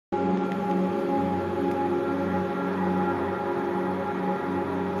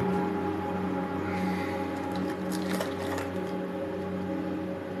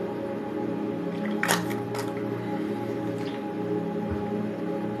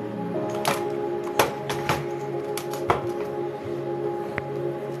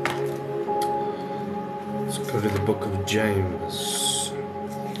go to the book of James.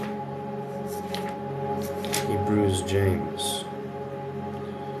 Hebrews, James.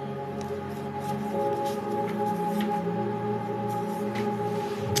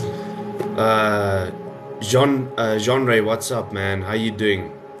 Jean Ray, what's up, man? How you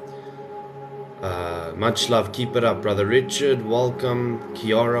doing? Much love. Keep it up, brother. Richard, welcome.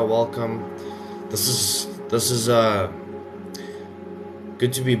 Kiara, welcome. This is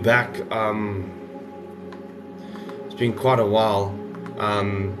good to be back. It's been quite a while.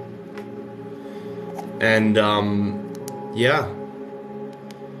 Yeah.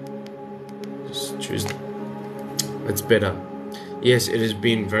 Just choose. It's better. Yes, it has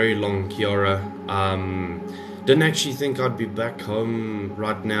been very long, Kiara. Didn't actually think I'd be back home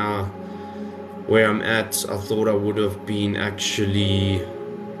right now where I'm at. I thought I would have been actually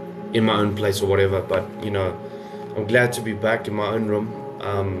in my own place or whatever, but you know, I'm glad to be back in my own room.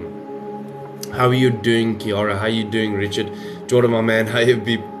 How are you doing, Kiara? How are you doing, Richard? Jordan, my man, how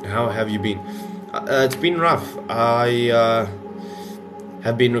have you been? It's been rough. I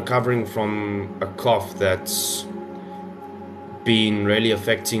have been recovering from a cough that's been really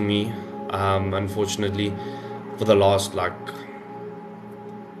affecting me, unfortunately, for the last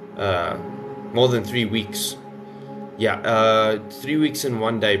more than 3 weeks. Yeah, 3 weeks in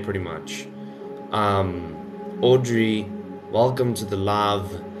one day pretty much. Audrey, welcome to the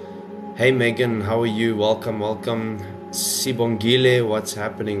live. Hey Megan, how are you? Welcome. Sibongile, what's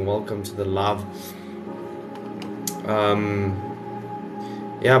happening? Welcome to the live.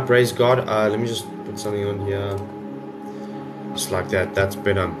 Yeah, praise God. Let me just put something on here. Just like that, that's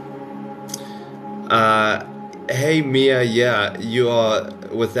better. Hey Mia, yeah, you are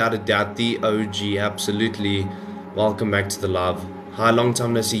without a doubt the OG, absolutely. Welcome back to the live. Hi, long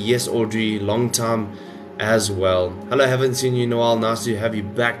time no see. Yes, Audrey, long time as well. Hello, haven't seen you in a while. Nice to have you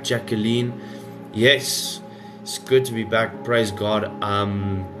back, Jacqueline. Yes, it's good to be back. Praise God.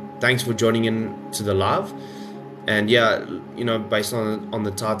 Thanks for joining in to the live. And yeah, you know, based on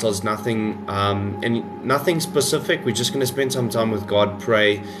the titles, nothing specific. We're just going to spend some time with God,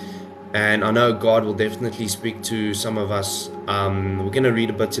 pray, and I know God will definitely speak to some of us. We're going to read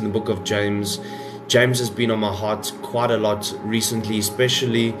a bit in the book of James. James has been on my heart quite a lot recently,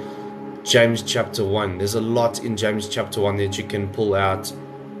 especially James chapter 1. There's a lot in James chapter 1 that you can pull out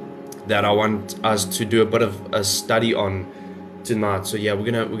that I want us to do a bit of a study on tonight. So yeah, we're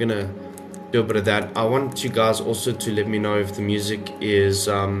gonna do a bit of that. I want you guys also to let me know if the music is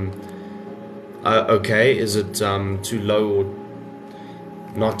okay. Is it too low or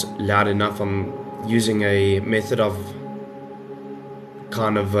not loud enough? I'm using a method of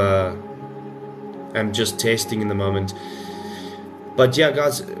kind of I'm just testing in the moment. But yeah,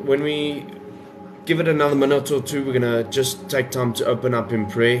 guys, when we give it another minute or two, we're gonna just take time to open up in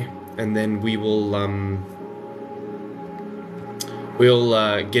prayer, and then we will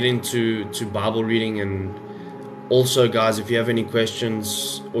we'll get into Bible reading. And also, guys, if you have any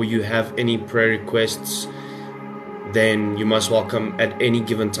questions or you have any prayer requests, then you're most welcome at any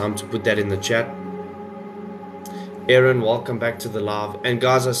given time to put that in the chat. Aaron, welcome back to the live. And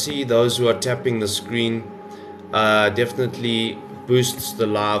guys, I see those who are tapping the screen, definitely boosts the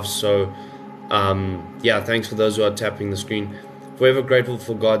live. So yeah, thanks for those who are tapping the screen. Forever grateful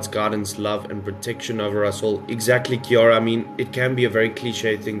for God's guidance, love, and protection over us all. Exactly, Kiara. I mean, it can be a very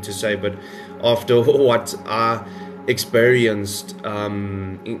cliche thing to say, but after what I experienced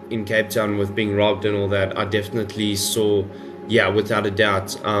in Cape Town with being robbed and all that, I definitely saw, yeah, without a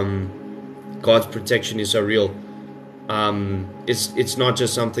doubt, God's protection is so real. It's not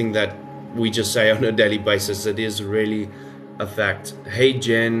just something that we just say on a daily basis. It is really a fact. Hey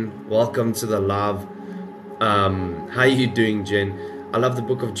Jen, welcome to the live. How you doing, Jen? I love the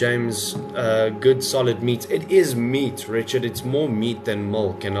book of James. Good solid meat. It is meat, Richard. It's more meat than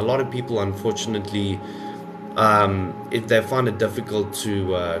milk, and a lot of people, unfortunately, if they find it difficult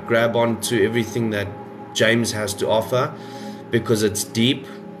to grab onto everything that James has to offer, because it's deep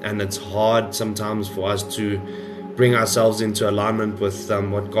and it's hard sometimes for us to bring ourselves into alignment with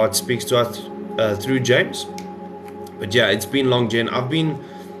what God speaks to us through James. But yeah, it's been long, Jen. I've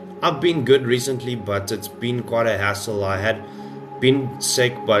been good recently, but it's been quite a hassle. I had been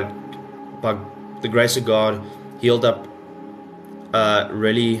sick, but by the grace of God, healed up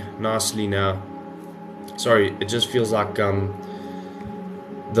really nicely now. Sorry, it just feels like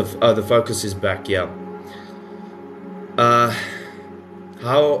the focus is back. Yeah.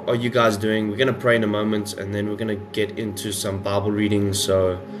 How are you guys doing? We're gonna pray in a moment, and then we're gonna get into some Bible reading.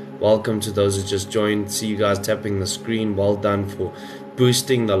 So welcome to those who just joined. See you guys tapping the screen. Well done for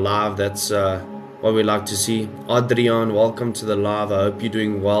boosting the live. That's what we like to see. Adrian, welcome to the live. I hope you're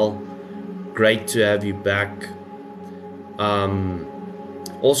doing well. Great to have you back.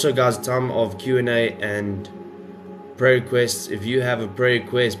 Also, guys, time of Q&A and prayer requests. If you have a prayer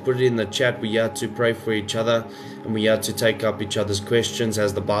request, put it in the chat. We are to pray for each other, and we are to take up each other's questions,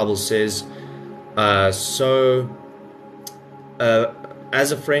 as the Bible says. As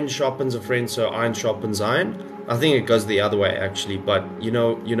a friend sharpens a friend, so iron sharpens iron. I think it goes the other way, actually, but you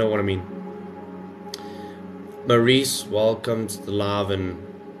know what I mean. Maurice, welcome to the live. And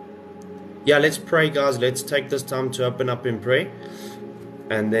yeah, let's pray, guys. Let's take this time to open up in prayer,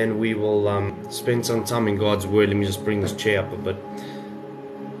 and then we will spend some time in God's word. Let me just bring this chair up a bit.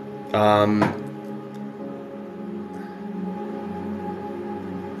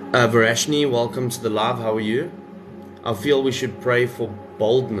 Varashni, welcome to the live. How are you? I feel we should pray for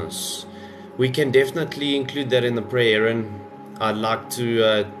boldness. We can definitely include that in the prayer, and I'd like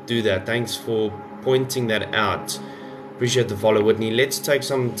to do that. Thanks for pointing that out. Appreciate the follow, Whitney. Let's take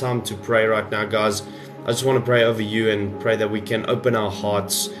some time to pray right now, guys. I just want to pray over you and pray that we can open our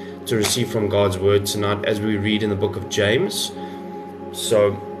hearts to receive from God's word tonight as we read in the book of James.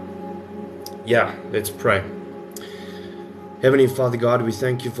 So, yeah, let's pray. Heavenly Father God, we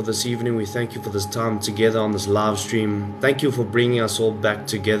thank you for this evening. We thank you for this time together on this live stream. Thank you for bringing us all back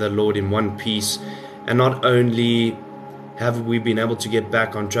together, Lord, in one piece. And not only have we been able to get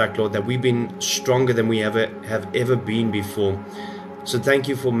back on track, Lord, that we've been stronger than we have ever been before. So thank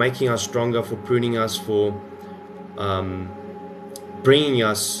you for making us stronger, for pruning us, for bringing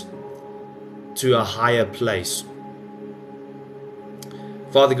us to a higher place.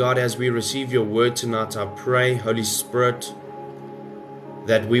 Father God, as we receive your word tonight, I pray, Holy Spirit,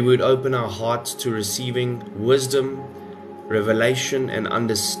 that we would open our hearts to receiving wisdom, revelation, and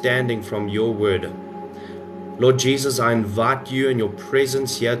understanding from your word. Lord Jesus, I invite you in your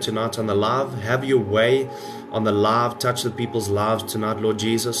presence here tonight on the live. Have your way on the live. Touch the people's lives tonight, Lord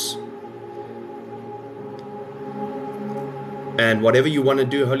Jesus. And whatever you want to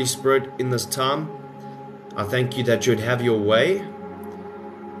do, Holy Spirit, in this time, I thank you that you'd have your way.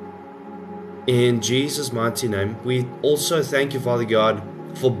 In Jesus' mighty name. We also thank you, Father God,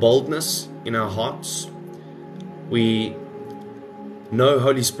 for boldness in our hearts. We know,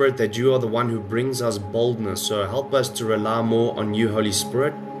 Holy Spirit, that you are the one who brings us boldness. So help us to rely more on you, Holy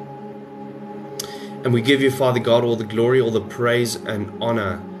Spirit. And we give you, Father God, all the glory, all the praise and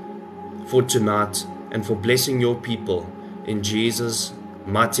honor for tonight and for blessing your people. In Jesus'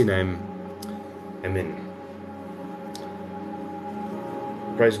 mighty name. Amen.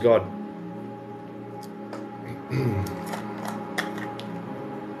 Praise God.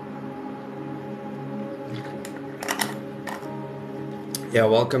 Yeah,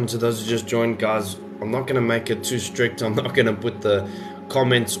 welcome to those who just joined, guys. I'm not going to make it too strict. I'm not going to put the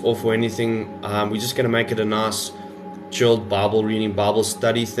comments off or anything. We're just going to make it a nice, chilled Bible reading, Bible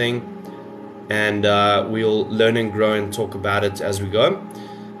study thing. And we'll learn and grow and talk about it as we go.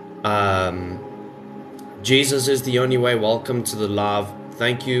 Jesus is the only way. Welcome to the live.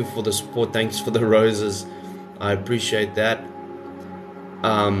 Thank you for the support. Thanks for the roses. I appreciate that.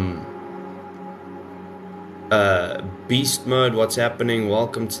 Beast mode, what's happening?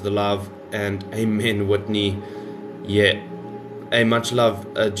 Welcome to the live. And amen, Whitney. Yeah. Hey, much love.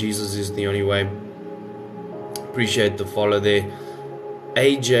 Jesus is the only way. Appreciate the follow there.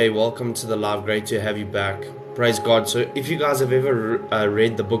 AJ, welcome to the live. Great to have you back. Praise God. So if you guys have ever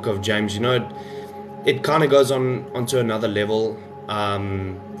read the book of James, you know it kind of goes onto another level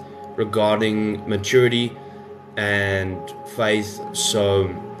regarding maturity and faith. So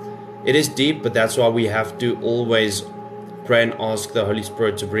it is deep, but that's why we have to always pray and ask the Holy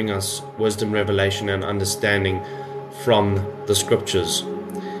Spirit to bring us wisdom, revelation, and understanding from the scriptures.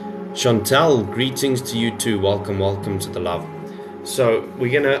 Chantel, greetings to you too. Welcome to the love. So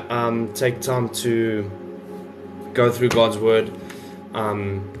we're gonna take time to go through God's word.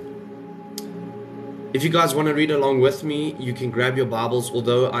 If you guys want to read along with me, you can grab your Bibles,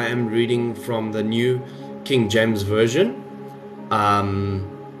 although I am reading from the New King James Version.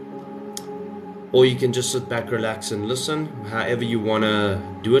 Or you can just sit back, relax, and listen. However you want to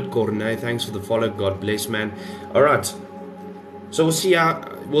do it. Corne, thanks for the follow. God bless, man. All right. So we'll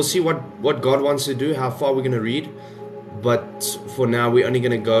see what God wants to do, how far we're going to read. But for now, we're only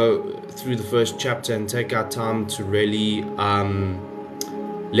going to go through the first chapter and take our time to really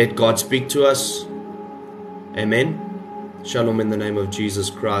let God speak to us. Amen. Shalom in the name of Jesus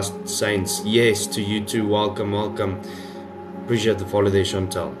Christ, saints. Yes, to you too. Welcome. Appreciate the follow there,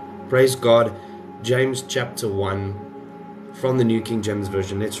 Chantal. Praise God. James chapter 1 from the New King James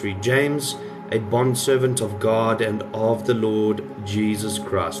Version. Let's read. James, a bondservant of God and of the Lord Jesus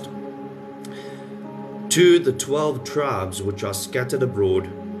Christ. To the 12 tribes which are scattered abroad,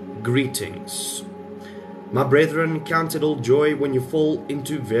 Greetings. My brethren, count it all joy when you fall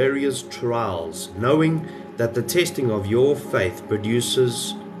into various trials, knowing that the testing of your faith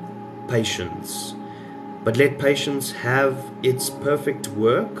produces patience. But let patience have its perfect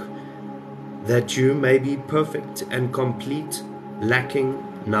work, that you may be perfect and complete, lacking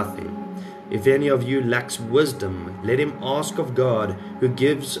nothing. If any of you lacks wisdom, let him ask of God, who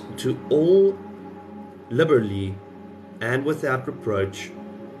gives to all liberally and without reproach,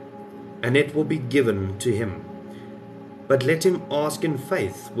 and it will be given to him. But let him ask in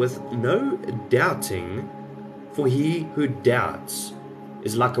faith, with no doubting, for he who doubts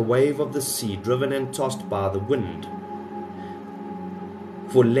is like a wave of the sea, driven and tossed by the wind.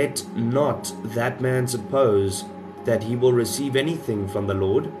 For let not that man suppose that he will receive anything from the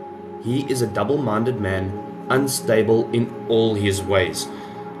Lord. He is a double-minded man, unstable in all his ways.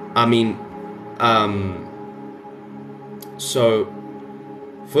 So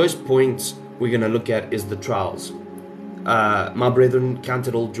first point we're going to look at is the trials. My brethren, count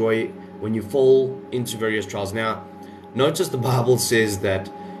it all joy when you fall into various trials. Now, notice the Bible says that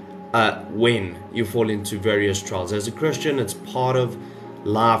when you fall into various trials. As a Christian, it's part of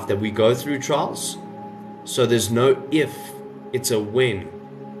life that we go through trials. So there's no if, it's a when.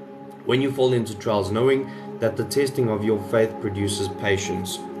 When you fall into trials, knowing that the testing of your faith produces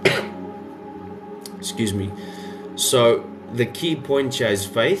patience. Excuse me. So the key point here is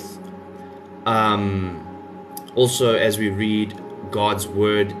faith. Also, as we read, God's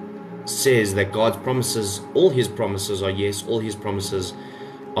word says that God's promises, all his promises are yes, all his promises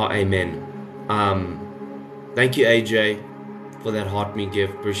are amen. Thank you, AJ, for that heart me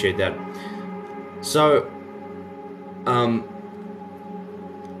gift. Appreciate that. So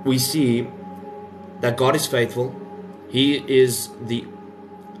we see that God is faithful. He is the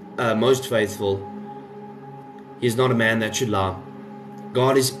most faithful. He is not a man that should lie.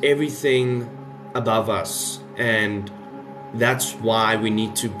 God is everything above us, and that's why we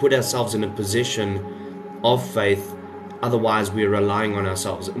need to put ourselves in a position of faith. Otherwise, we're relying on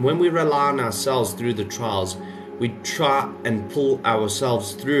ourselves. And when we rely on ourselves through the trials, we try and pull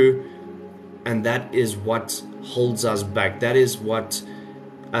ourselves through, and that is what holds us back. That is what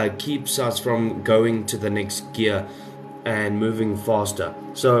keeps us from going to the next gear and moving faster.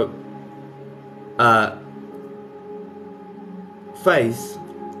 So faith,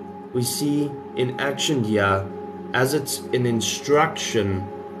 we see in action here as it's an instruction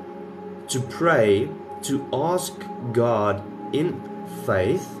to pray, to ask God in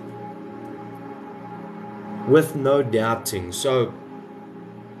faith with no doubting. So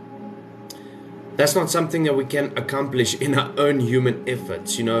that's not something that we can accomplish in our own human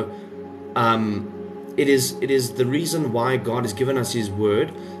efforts. You know, it is the reason why God has given us his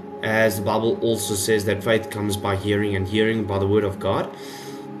word, as the Bible also says that faith comes by hearing, and hearing by the word of God.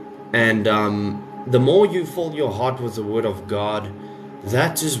 And the more you fill your heart with the word of God,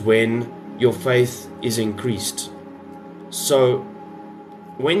 that is when your faith is increased. So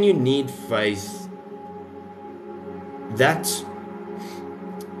when you need faith, that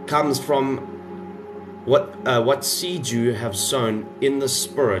comes from what seed you have sown in the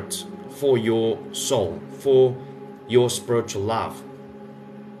spirit for your soul, for your spiritual life.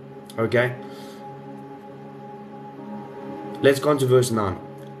 Okay, let's go on to verse 9.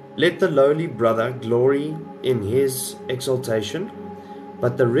 Let the lowly brother glory in his exaltation,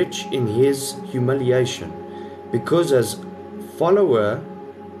 but the rich in his humiliation, because as a follower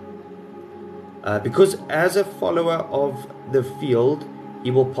of the field he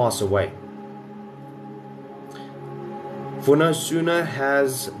will pass away. For no sooner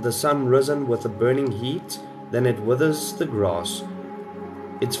has the sun risen with a burning heat than it withers the grass.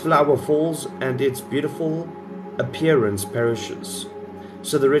 Its flower falls, and its beautiful appearance perishes.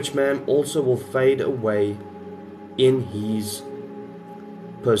 So the rich man also will fade away in his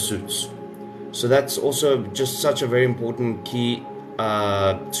pursuits. So that's also just such a very important key,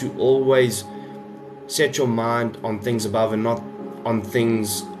 to always set your mind on things above and not on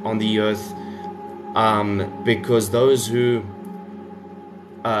things on the earth. Because those who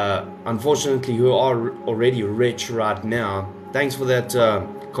unfortunately who are already rich right now, thanks for that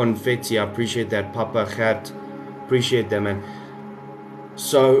confetti, I appreciate that, Papa Khat, appreciate that, man.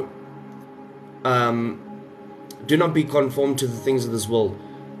 So do not be conformed to the things of this world.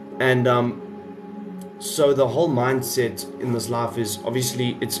 And so the whole mindset in this life is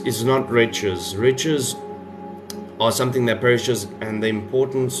obviously it's not riches. Riches are something that perishes, and the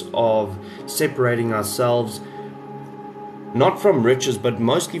importance of separating ourselves not from riches, but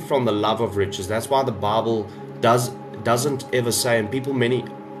mostly from the love of riches. That's why the Bible doesn't ever say, and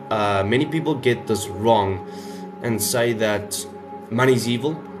many people get this wrong and say that money's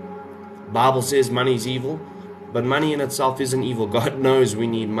evil. Bible says money is evil, but money in itself isn't evil. God knows we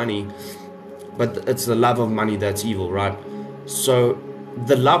need money, but it's the love of money that's evil, right? So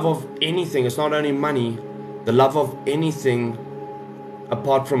the love of anything, it's not only money, the love of anything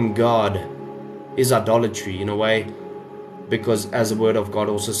apart from God is idolatry in a way, because as the word of God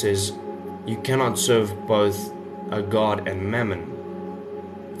also says, you cannot serve both a God and mammon.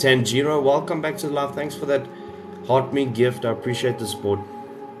 Tanjiro, welcome back to the live. Thanks for that heart me gift. I appreciate the support.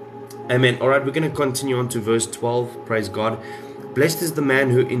 Amen. Alright, we're going to continue on to verse 12. Praise God. Blessed is the man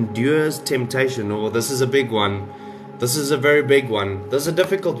who endures temptation. Oh, this is a big one. This is a very big one. This is a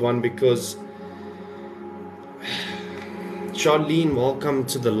difficult one because Charlene, welcome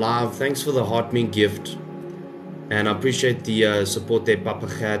to the live. Thanks for the heart me gift. And I appreciate the support there, Papa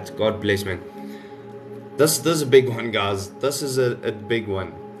Gat. God bless, man. This is a big one, guys. This is a big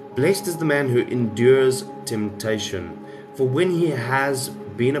one. Blessed is the man who endures temptation, for when he has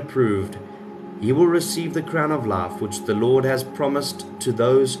been approved, he will receive the crown of life, which the Lord has promised to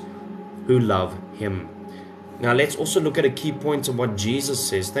those who love him. Now let's also look at a key point of what Jesus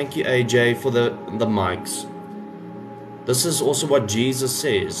says. Thank you, AJ, for the mics. This is also what Jesus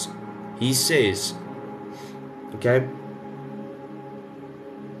says. He says, okay,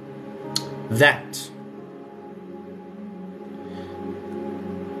 that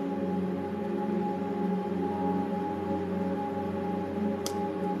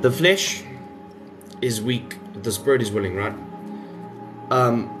the flesh is weak, the spirit is willing, right?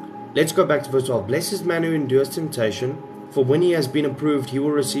 Let's go back to verse 12. Blessed is the man who endures temptation, for when he has been approved, he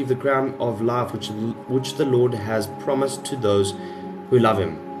will receive the crown of life which the Lord has promised to those who love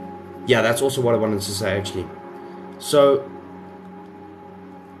him. Yeah, that's also what I wanted to say, actually. So,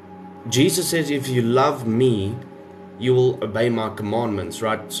 Jesus says, if you love me, you will obey my commandments,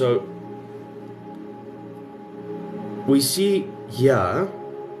 right? So, we see here,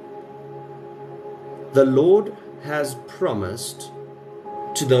 the Lord has promised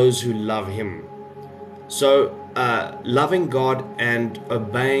to those who love him. So, loving God and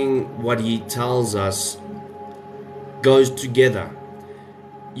obeying what he tells us goes together.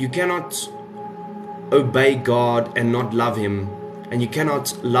 You cannot obey God and not love him, and you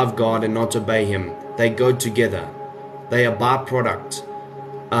cannot love God and not obey him. They go together. They are byproduct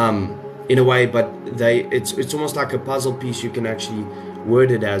in a way, but it's almost like a puzzle piece you can actually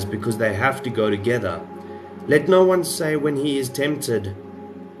word it as, because they have to go together. Let no one say when he is tempted,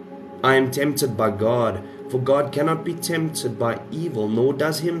 I am tempted by God, for God cannot be tempted by evil, nor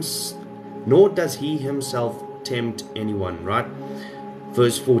does he himself tempt anyone, right?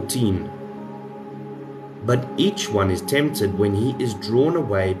 Verse 14. But each one is tempted when he is drawn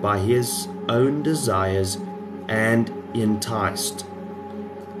away by his own desires and enticed.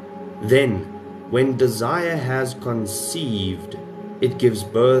 Then, when desire has conceived, it gives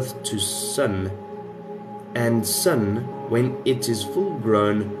birth to sin, and sin, when it is full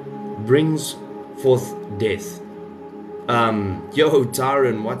grown, brings forth death. Yo,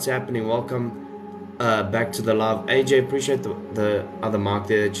 Tyron, what's happening? Welcome back to the live. AJ, appreciate the other mark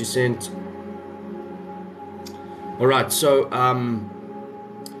there that you sent. Alright, so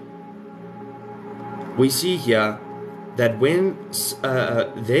we see here that when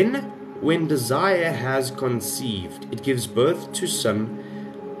desire has conceived, it gives birth to sin,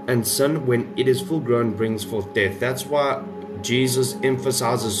 and sin, when it is full grown, brings forth death. That's why Jesus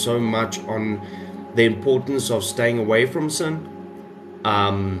emphasizes so much on the importance of staying away from sin.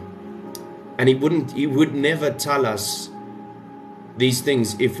 And he would never tell us these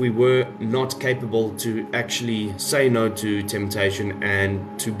things if we were not capable to actually say no to temptation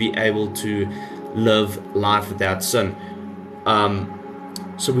and to be able to live life without sin.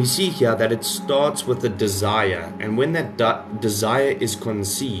 So we see here that it starts with a desire, and when that desire is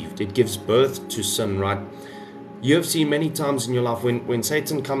conceived, it gives birth to sin, right? You have seen many times in your life when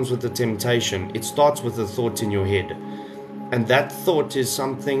Satan comes with a temptation, it starts with a thought in your head. And that thought is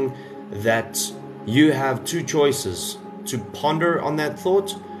something that you have two choices: to ponder on that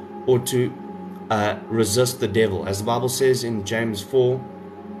thought or to resist the devil. As the Bible says in James 4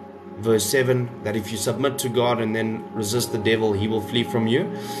 verse 7, that if you submit to God and then resist the devil, he will flee from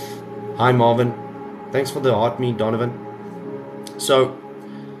you. Hi Marvin, thanks for the heart me, Donovan. So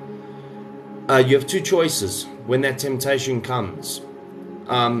you have two choices when that temptation comes.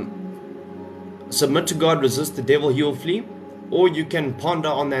 Submit to God, resist the devil, he will flee. Or you can ponder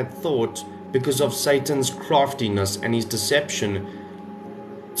on that thought because of Satan's craftiness and his deception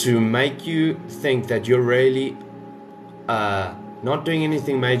to make you think that you're really not doing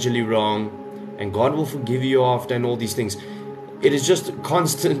anything majorly wrong and God will forgive you after, and all these things. It is just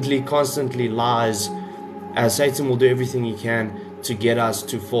constantly lies, as Satan will do everything he can to get us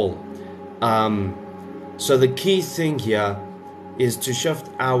to fall. So the key thing here is to shift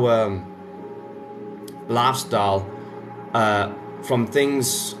our lifestyle from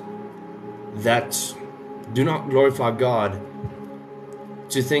things that do not glorify God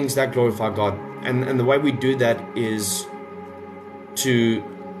to things that glorify God. And the way we do that is to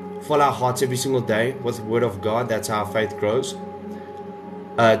fill our hearts every single day with the Word of God. That's how our faith grows.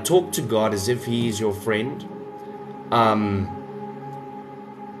 Talk to God as if He is your friend.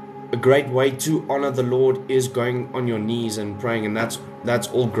 A great way to honor the Lord is going on your knees and praying, and that's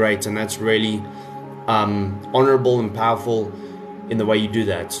all great, and that's really honorable and powerful in the way you do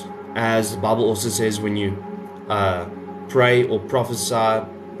that. As the Bible also says, when you pray or prophesy,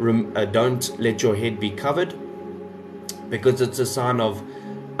 don't let your head be covered, because it's a sign of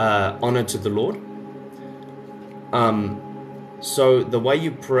honor to the Lord. So the way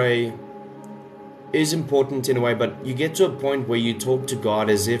you pray is important in a way, but you get to a point where you talk to God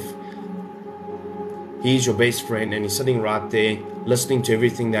as if He's your best friend and He's sitting right there listening to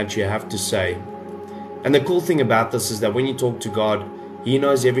everything that you have to say. And the cool thing about this is that when you talk to God, He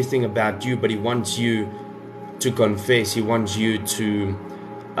knows everything about you, but He wants you to confess. He wants you to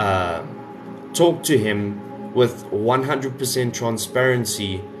talk to Him with 100%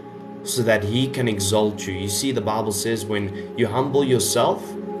 transparency so that He can exalt you. You see, the Bible says when you humble yourself,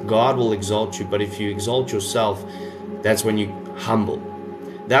 God will exalt you. But if you exalt yourself, that's when you humble.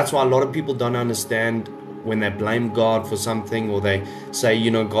 That's why a lot of people don't understand when they blame God for something, or they say,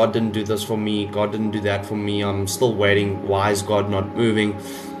 God didn't do this for me, God didn't do that for me, I'm still waiting, why is God not moving?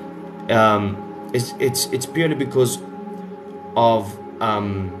 It's purely because of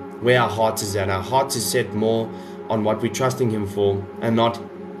where our heart is at. Our heart is set more on what we're trusting Him for and not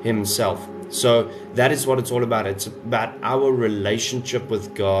Himself. So that is what it's all about. It's about our relationship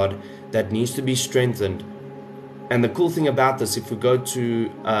with God that needs to be strengthened. And the cool thing about this, if we go to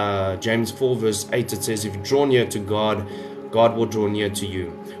James 4 verse 8, it says, if you draw near to God, God will draw near to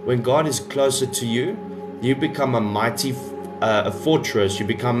you. When God is closer to you, you become a mighty a fortress. You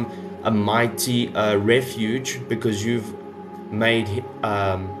become a mighty refuge, because you've made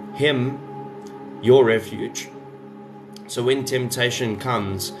Him your refuge. So when temptation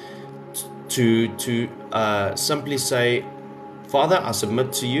comes, to simply say, Father, I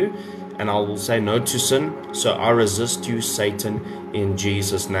submit to you, and I will say no to sin, so I resist you, Satan, in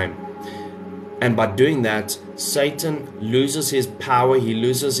Jesus' name. And by doing that, Satan loses his power, he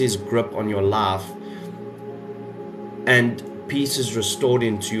loses his grip on your life, and peace is restored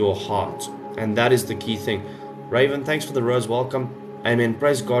into your heart. And that is the key thing. Raven, thanks for the rose, welcome. Amen.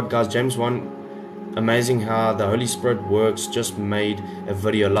 Praise God, guys. James 1, amazing how the Holy Spirit works. Just made a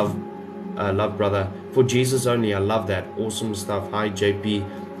video. Love brother. For Jesus only. I love that. Awesome stuff. Hi JP.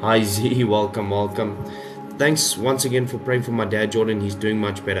 Hi Z. Welcome. Thanks once again for praying for my dad Jordan. He's doing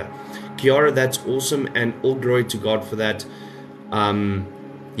much better. Kiara, that's awesome, and all glory to God for that.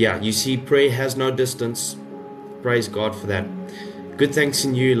 Yeah, you see, prayer has no distance. Praise God for that. Good thanks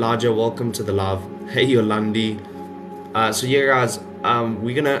in you, Elijah. Welcome to the live. Hey Yolandi. So yeah, guys,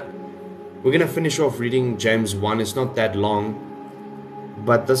 we're gonna finish off reading James 1. It's not that long,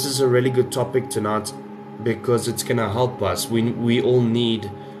 but this is a really good topic tonight because it's gonna help us. We all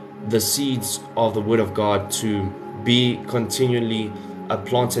need the seeds of the Word of God to be continually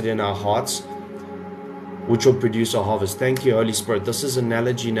planted in our hearts, which will produce a harvest. Thank you, Holy Spirit. This is an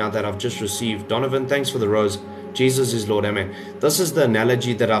analogy now that I've just received. Donovan, thanks for the rose. Jesus is Lord, amen. This is the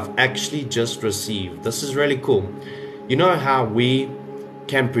analogy that I've actually just received. This is really cool. You know how we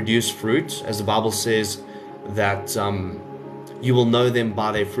can produce fruit, as the Bible says that you will know them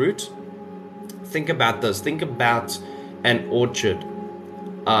by their fruit. Think about this. Think about an orchard.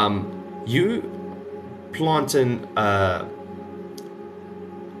 You plant an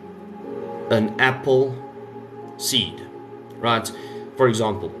apple seed, right? For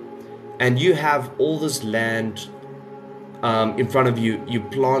example, and you have all this land in front of you. You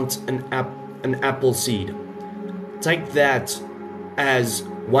plant an apple seed. Take that as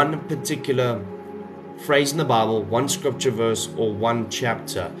one particular phrase in the Bible, one scripture verse, or one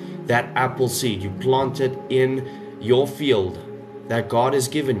chapter. That apple seed, you plant it in your field that God has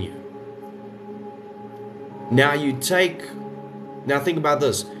given you. Now think about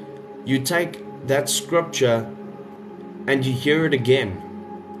this. You take that scripture and you hear it again.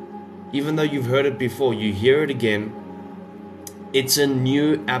 Even though you've heard it before, you hear it again. It's a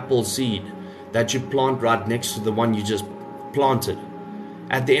new apple seed that you plant right next to the one you just planted.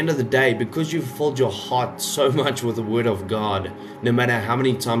 At the end of the day, because you've filled your heart so much with the Word of God, no matter how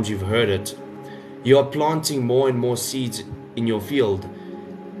many times you've heard it, you are planting more and more seeds in your field.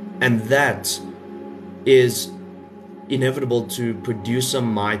 And that is inevitable to produce a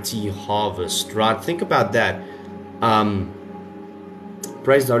mighty harvest, right? Think about that. Um,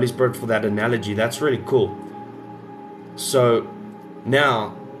 praise the Holy Spirit for that analogy. That's really cool. So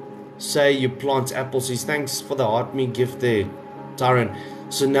now, say you plant apple seeds. Thanks for the heart me gift there, Tyron.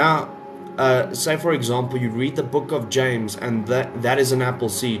 So now, say for example, you read the book of James, and that is an apple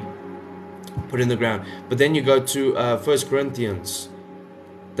seed put in the ground. But then you go to 1 Corinthians.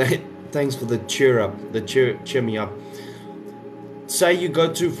 Thanks for the cheer up, the cheer me up. Say you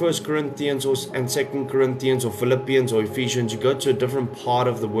go to 1 Corinthians and 2 Corinthians or Philippians or Ephesians, you go to a different part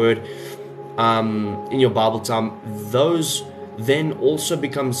of the word in your Bible time. Those then also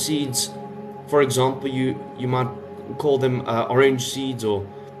become seeds. For example, you might call them orange seeds or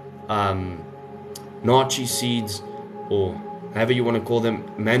nachi seeds, or however you want to call them,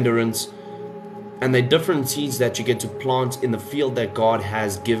 mandarins. And they're different seeds that you get to plant in the field that God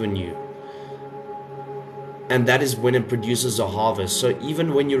has given you. And that is when it produces a harvest. So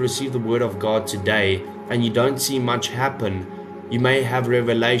even when you receive the word of God today and you don't see much happen, you may have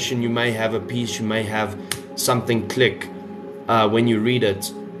revelation, you may have a peace, you may have something click when you read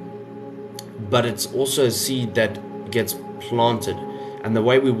it. But it's also a seed that gets planted. And the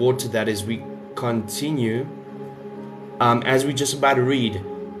way we water that is we continue, as we just about to read,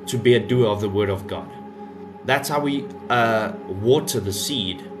 to be a doer of the word of God. That's how we water the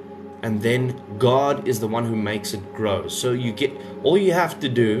seed. And then God is the one who makes it grow. So all you have to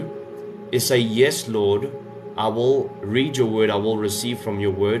do is say, yes, Lord, I will read your word. I will receive from your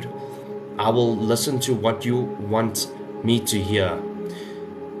word. I will listen to what you want me to hear.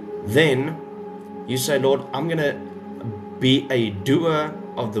 Then you say, Lord, I'm going to be a doer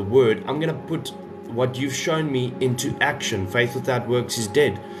of the word. I'm going to put what you've shown me into action. Faith without works is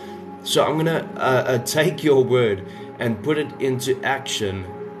dead. So I'm going to take your word and put it into action.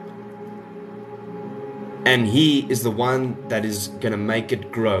 And He is the one that is going to make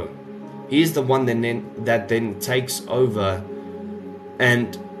it grow. He is the one that then takes over.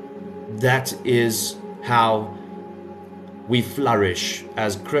 And that is how we flourish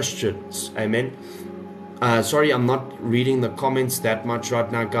as Christians. Amen. Sorry, I'm not reading the comments that much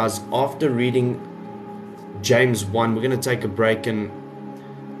right now, guys. After reading James 1, we're going to take a break and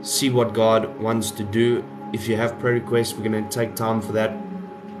see what God wants to do. If you have prayer requests, we're going to take time for that.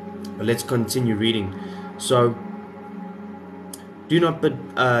 But let's continue reading. So, do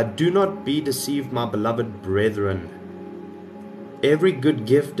not be deceived, my beloved brethren. Every good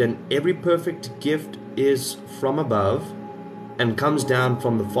gift and every perfect gift is from above and comes down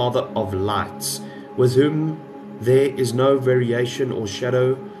from the Father of lights, with whom there is no variation or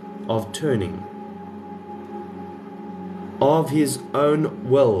shadow of turning. Of His own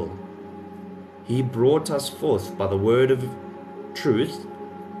will, He brought us forth by the word of truth,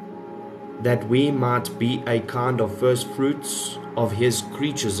 that we might be a kind of first fruits of His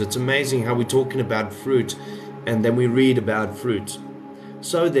creatures. It's amazing how we're talking about fruit and then we read about fruit.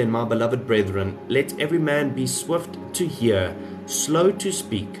 So then, my beloved brethren, let every man be swift to hear, slow to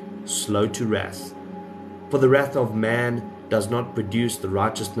speak, slow to wrath. For the wrath of man does not produce the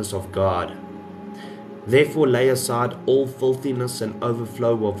righteousness of God. Therefore lay aside all filthiness and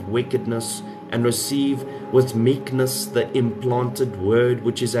overflow of wickedness, and receive with meekness the implanted word,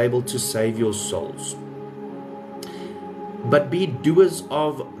 which is able to save your souls. But be doers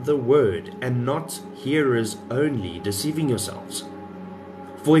of the word, and not hearers only, deceiving yourselves.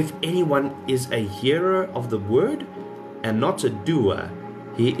 For if anyone is a hearer of the word, and not a doer,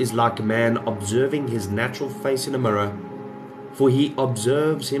 he is like a man observing his natural face in a mirror. For he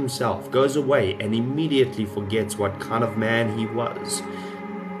observes himself, goes away, and immediately forgets what kind of man he was.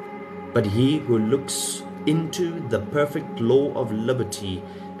 But he who looks into the perfect law of liberty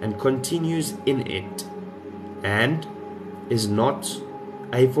and continues in it, and is not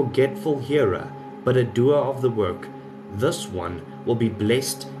a forgetful hearer, but a doer of the work, this one will be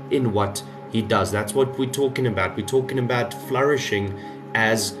blessed in what he does. That's what we're talking about. We're talking about flourishing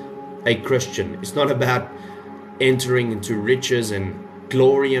as a Christian. It's not about entering into riches and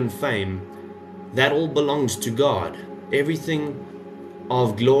glory and fame. That all belongs to God. Everything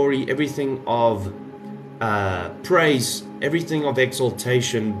of glory, everything of praise, everything of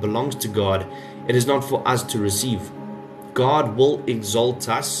exaltation belongs to God. It is not for us to receive. God will exalt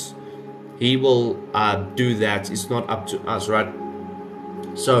us. He will do that. It's not up to us, right?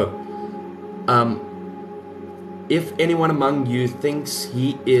 So, if anyone among you thinks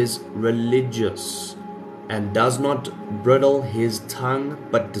he is religious and does not bridle his tongue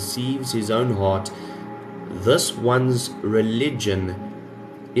but deceives his own heart, this one's religion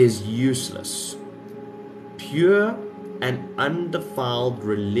is useless. Pure and undefiled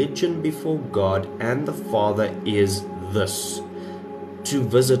religion before God and the Father is this: to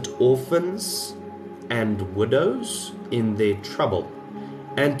visit orphans and widows in their trouble,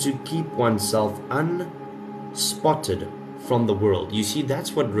 and to keep oneself unspotted from the world. You see,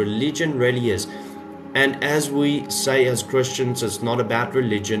 that's what religion really is. And as we say as Christians, it's not about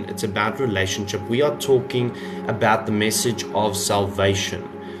religion, it's about relationship. We are talking about the message of salvation,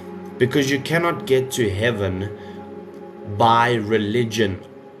 because you cannot get to heaven by religion.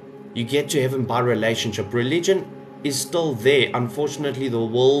 You get to heaven by relationship. Religion is still there. Unfortunately, the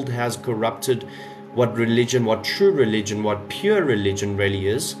world has corrupted what religion, what true religion, what pure religion really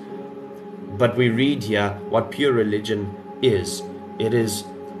is. But we read here what pure religion is. It is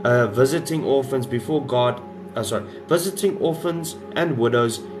visiting orphans before God, visiting orphans and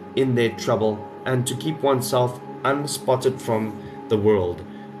widows in their trouble, and to keep oneself unspotted from the world.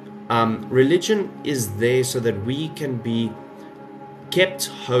 Religion is there so that we can be kept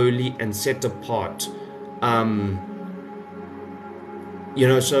holy and set apart.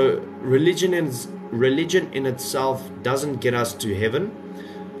 So religion in itself doesn't get us to heaven.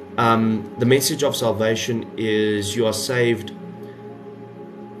 The message of salvation is you are saved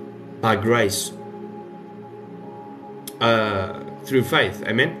by grace through faith.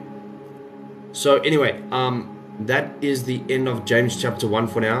 Amen. So anyway, that is the end of James chapter 1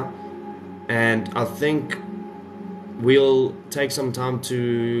 for now, and I think we'll take some time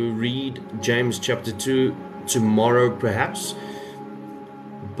to read James chapter 2 tomorrow perhaps.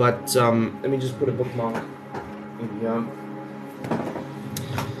 But let me just put a bookmark in here.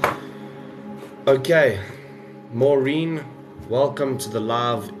 Okay, Maureen, welcome to the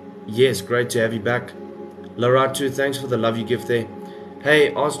live. Yes, great to have you back. Laratu, thanks for the love you give there.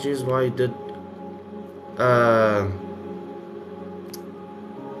 Hey, ask Jesus why he did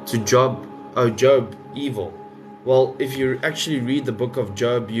to Job evil. Well, if you actually read the book of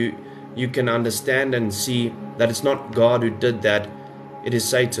Job, you can understand and see that it's not God who did that. It is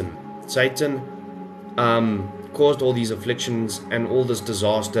Satan. Satan caused all these afflictions and all this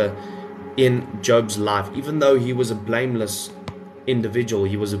disaster in Job's life, even though he was a blameless individual,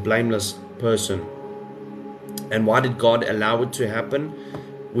 he was a blameless person. And why did God allow it to happen?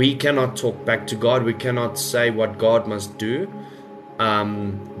 We cannot talk back to God. We cannot say what God must do.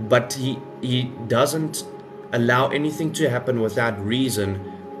 But he doesn't allow anything to happen without reason,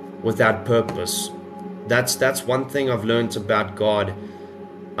 without purpose. That's one thing I've learned about God.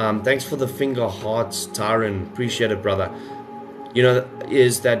 Thanks for the finger hearts, Tyron. Appreciate it, brother.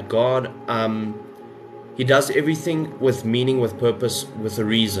 Is that God, he does everything with meaning, with purpose, with a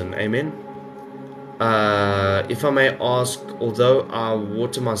reason. Amen. If I may ask, although I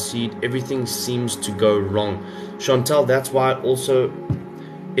water my seed, everything seems to go wrong. Chantal, that's why also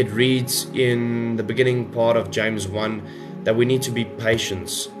it reads in the beginning part of James 1 that we need to be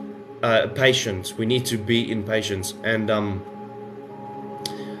patient. We need to be in patience. And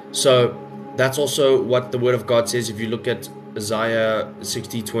so that's also what the Word of God says. If you look at Isaiah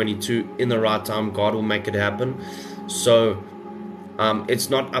 60:22, in the right time, God will make it happen. So it's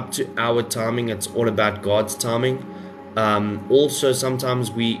not up to our timing, it's all about God's timing. Also,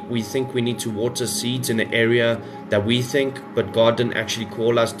 sometimes we think we need to water seeds in an area that we think, but God didn't actually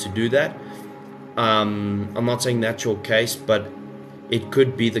call us to do that. I'm not saying that's your case, but it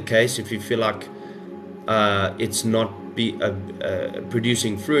could be the case if you feel like it's not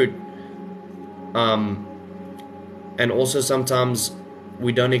producing fruit. And also sometimes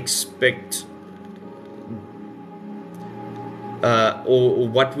we don't expect or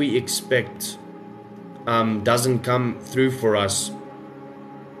what we expect doesn't come through for us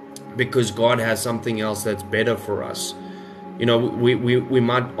because God has something else that's better for us. We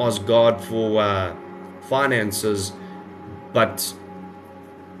might ask God for finances, but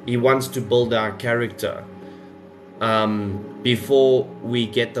He wants to build our character before we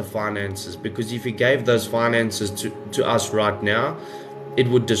get the finances, because if He gave those finances to us right now, it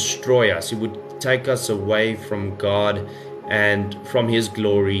would destroy us. It would take us away from God and from His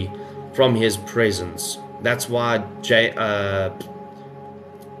glory, from His presence. That's why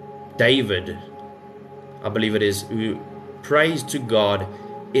David, I believe it is, who prays to God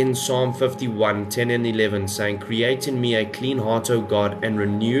in Psalm 51:10 and 11, saying, "Create in me a clean heart, O God, and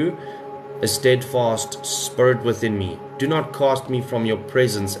renew a steadfast spirit within me. Do not cast me from your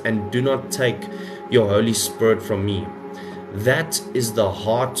presence, and do not take your Holy Spirit from me." That is the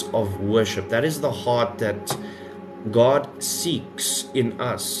heart of worship. That is the heart that God seeks in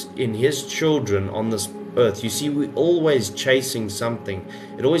us, in His children on this earth. You see, we're always chasing something.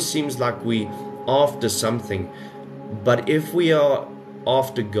 It always seems like we after something. But if we are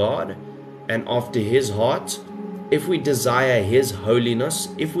after God and after His heart, if we desire His holiness,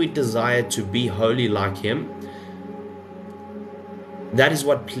 if we desire to be holy like Him, that is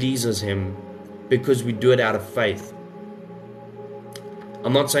what pleases Him, because we do it out of faith.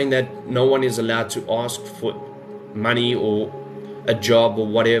 I'm not saying that no one is allowed to ask for money or a job or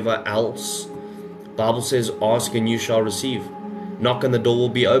whatever else. The Bible says, ask and you shall receive. Knock and the door will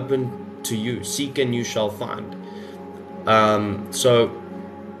be open to you. Seek and you shall find. So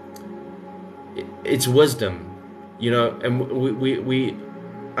it's wisdom, and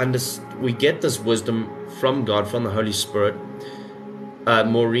we get this wisdom from God, from the Holy Spirit.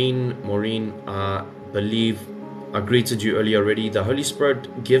 Maureen, I believe I greeted you earlier already. The Holy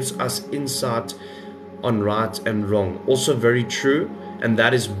Spirit gives us insight on right and wrong. Also very true, and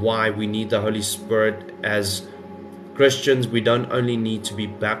that is why we need the Holy Spirit as Christians. We don't only need to be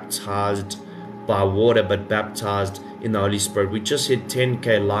baptized by water, but baptized in the Holy Spirit. We just hit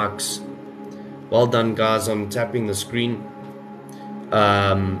 10k likes. Well done, guys. I'm tapping the screen.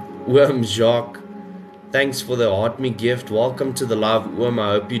 Worm Jacques, thanks for the Heart Me gift. Welcome to the live, Worm.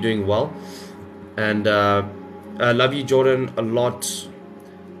 I hope you're doing well. And I love you, Jordan, a lot.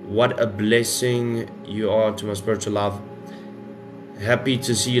 What a blessing you are to my spiritual life. Happy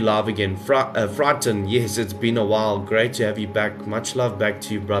to see you live again. Frightened, yes, it's been a while. Great to have you back. Much love back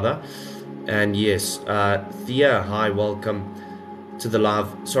to you, brother. And yes, Thea, hi, welcome to the live.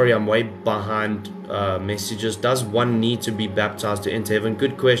 Sorry, I'm way behind messages. Does one need to be baptized to enter heaven?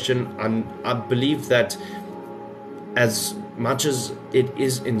 Good question. I believe that as much as it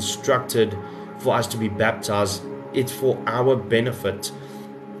is instructed for us to be baptized, it's for our benefit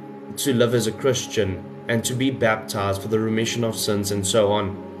to live as a Christian and to be baptized for the remission of sins and so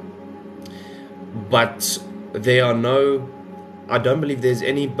on. But there are I don't believe there's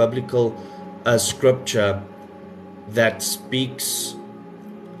any biblical scripture that speaks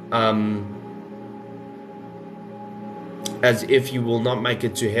as if you will not make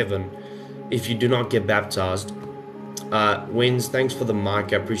it to heaven if you do not get baptized. Wens, thanks for the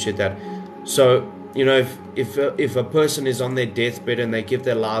mic, I appreciate that. So, if a person is on their deathbed and they give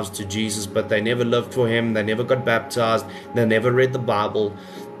their lives to Jesus, but they never lived for Him, they never got baptized, they never read the Bible,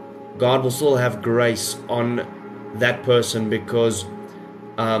 God will still have grace on that person, because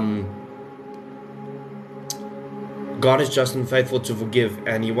God is just and faithful to forgive,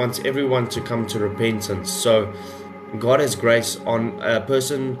 and He wants everyone to come to repentance. So God has grace on a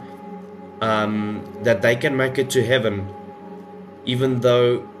person that they can make it to heaven, even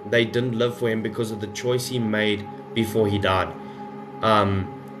though they didn't live for Him because of the choice He made before He died.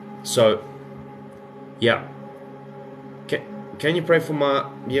 So yeah, can you pray for my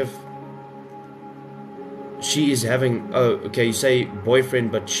she is having, okay, you say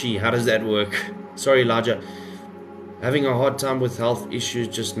boyfriend, but how does that work? Sorry, Elijah. Having a hard time with health issues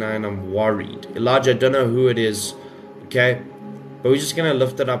just now, and I'm worried. Elijah, I don't know who it is, okay? But we're just going to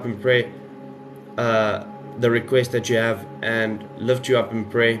lift it up and pray, the request that you have, and lift you up and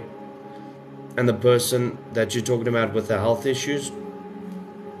pray. And the person that you're talking about with the health issues.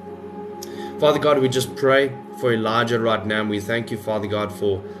 Father God, we just pray for Elijah right now, and we thank you, Father God,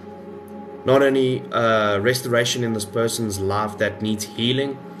 for not only restoration in this person's life that needs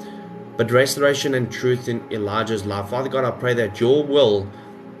healing, but restoration and truth in Elijah's life. Father God, I pray that your will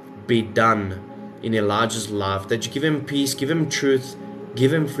be done in Elijah's life, that you give him peace, give him truth,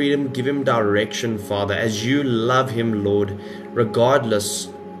 give him freedom, give him direction, Father, as you love him, Lord, regardless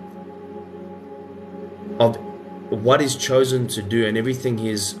of what he's chosen to do and everything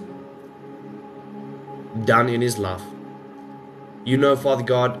he's done in his life. You know, Father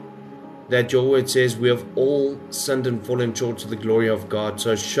God, that your word says we have all sinned and fallen short of the glory of God.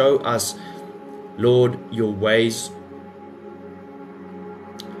 So show us, Lord, your ways,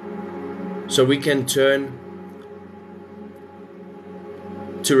 so we can turn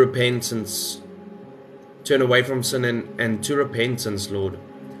to repentance, turn away from sin and to repentance, Lord.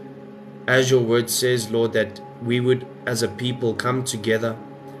 As your word says, Lord, that we would as a people come together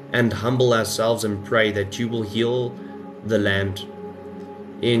and humble ourselves and pray that you will heal the land.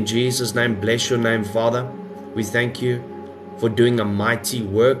 In Jesus' name, bless your name, Father. We thank you for doing a mighty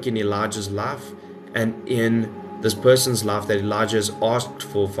work in Elijah's life and in this person's life that Elijah has asked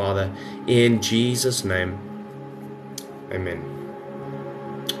for, Father. In Jesus' name, amen.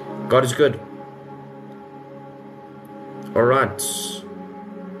 God is good. All right.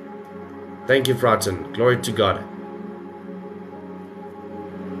 Thank you, Fraten. Glory to God.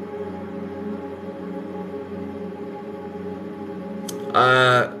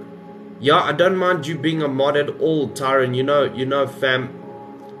 Yeah, I don't mind you being a mod at all, Tyron. You know, fam.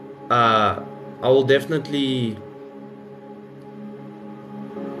 I will definitely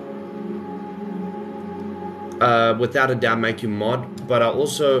without a doubt make you mod, but I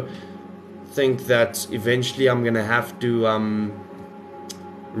also think that eventually I'm gonna have to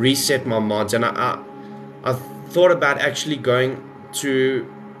reset my mods, and I thought about actually going to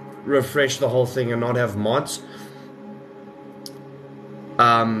refresh the whole thing and not have mods.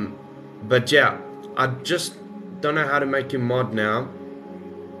 But yeah, I just don't know how to make you mod now.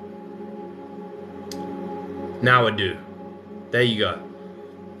 Now I do. There you go.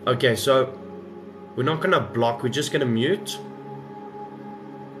 Okay, so we're not gonna block, we're just gonna mute.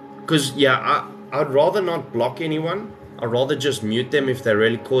 Because yeah, I'd rather not block anyone. I'd rather just mute them if they're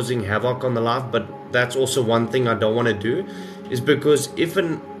really causing havoc on the live. But that's also one thing I don't want to do, is because if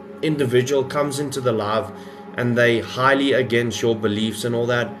an individual comes into the live and they highly against your beliefs and all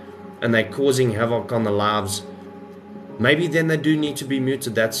that, and they're causing havoc on the lives, maybe then they do need to be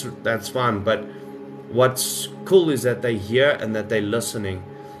muted. That's fine. But what's cool is that they hear and that they're listening,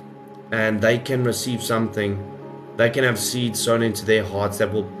 and they can receive something. They can have seeds sown into their hearts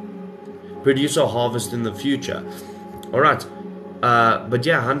that will produce a harvest in the future. Alright, but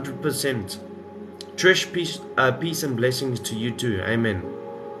yeah, 100%. Trish, peace and blessings to you too. Amen.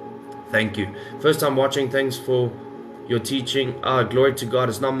 Thank you. First time watching, thanks for your teaching. Glory to God.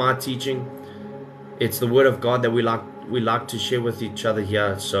 It's not my teaching, it's the word of God that we like to share with each other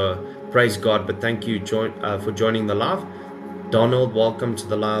here. So praise God. But thank you for joining the live. Donald, welcome to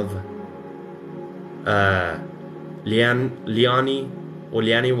the live. Liani,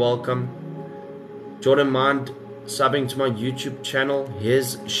 welcome. Jordan, mind subbing to my YouTube channel,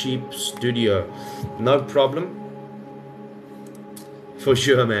 His Sheep Studio? No problem. For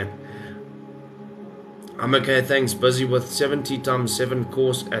sure, man. I'm okay, thanks. Busy with 70 times 7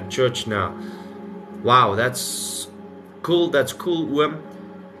 course at church now. Wow, that's cool. That's cool, Wim.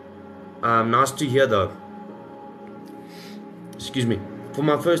 Nice to hear though. Excuse me. For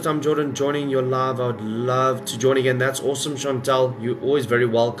my first time, Jordan, joining your live, I would love to join again. That's awesome, Chantal. You're always very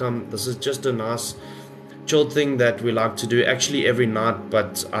welcome. This is just a nice chilled thing that we like to do actually every night,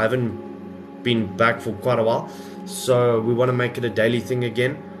 but I haven't been back for quite a while, so we want to make it a daily thing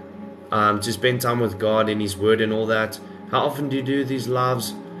again, to spend time with God and His Word and all that. How often do you do these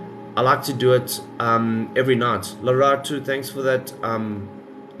lives? I like to do it every night. Lara too, thanks for that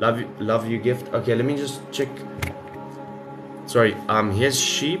love you gift. Okay, let me just check. Sorry, His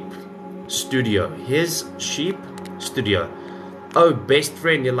Sheep Studio. His Sheep Studio. Oh, best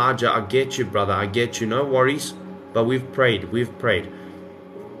friend Elijah, I get you, brother. I get you. No worries. But we've prayed. We've prayed.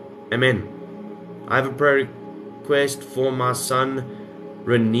 Amen. I have a prayer request for my son,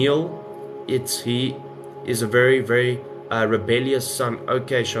 Reniel. He is a very, very rebellious son.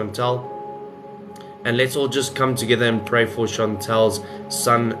 Okay, Chantal. And let's all just come together and pray for Chantal's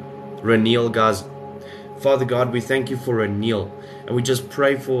son, Reniel, guys. Father God, we thank you for Reniel. And we just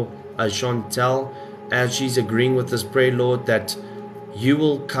pray for Chantal, as she's agreeing with this prayer, Lord, that you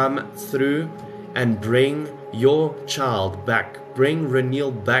will come through and bring your child back. Bring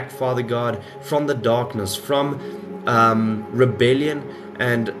Reniel back, Father God, from the darkness, from rebellion.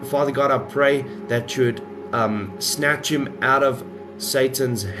 And Father God, I pray that you would snatch him out of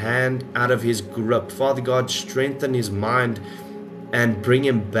Satan's hand, out of his grip. Father God, strengthen his mind and bring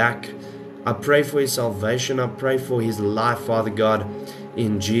him back. I pray for his salvation. I pray for his life, Father God,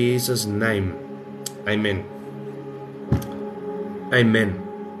 in Jesus' name. Amen. Amen.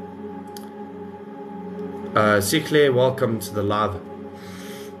 Sikle, welcome to the live.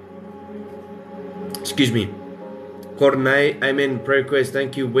 Excuse me. Cornay, amen. Prayer request.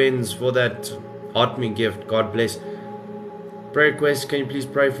 Thank you, Wins, for that heart-me gift. God bless. Prayer request. Can you please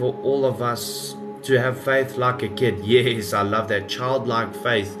pray for all of us to have faith like a kid? Yes, I love that. Childlike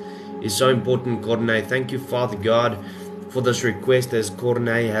faith is so important, Cornay. Thank you, Father God, for this request, as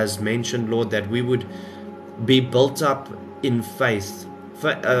Cornay has mentioned, Lord, that we would be built up in faith,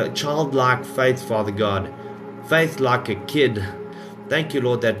 childlike faith, Father God, faith like a kid. Thank you,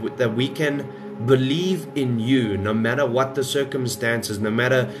 Lord, that we can believe in you no matter what the circumstances, no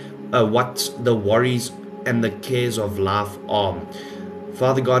matter what the worries and the cares of life are.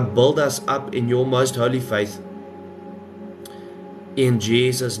 Father God, build us up in your most holy faith, in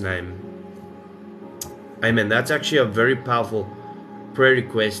Jesus' name. Amen. That's actually a very powerful prayer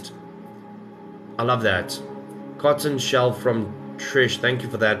request. I love that. Cotton shell from Trish. Thank you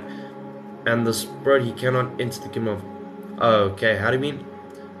for that. And the spirit, he cannot enter the kingdom of... Oh, okay. How do you mean?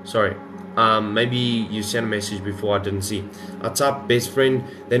 Sorry. Maybe you sent a message before I didn't see. I typed best friend,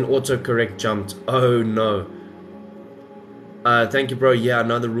 then autocorrect jumped. Oh no. Thank you, bro. Yeah, I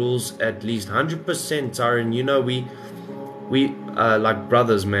know the rules at least. 100%, Tyron. You know, we like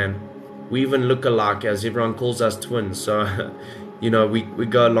brothers, man. We even look alike, as everyone calls us twins. So, you know, we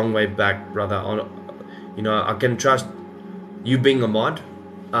go a long way back, brother. You know, I can trust you being a mod,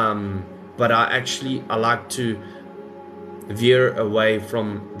 but I like to veer away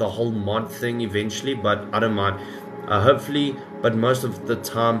from the whole mod thing eventually, but I don't mind. Hopefully, but most of the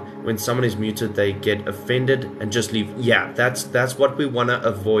time when someone is muted, they get offended and just leave. Yeah, that's what we want to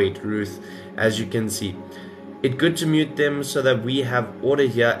avoid, Ruth, as you can see. It's good to mute them so that we have order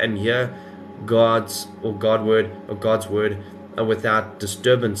here and hear God's word without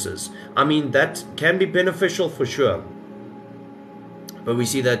disturbances. I mean, that can be beneficial for sure. But we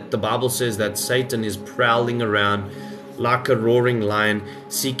see that the Bible says that Satan is prowling around like a roaring lion,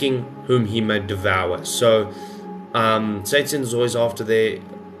 seeking whom he may devour. So Satan is always after there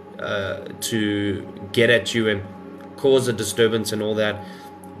to get at you and cause a disturbance and all that.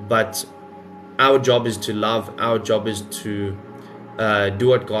 But our job is to love. Our job is to do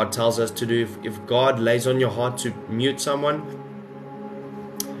what God tells us to do. If God lays on your heart to mute someone,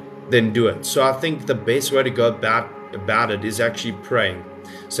 then do it. So I think the best way to go about it is actually praying.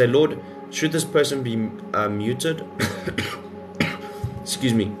 Say, Lord, should this person be muted?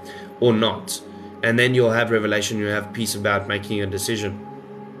 Excuse me, or not? And then you'll have revelation, you'll have peace about making a decision.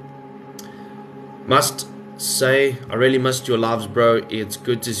 Must say, I really missed your lives, bro. It's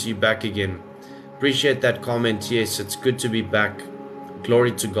good to see you back again. Appreciate that comment. Yes, it's good to be back.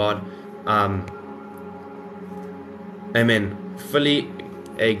 Glory to God. Amen. Philly,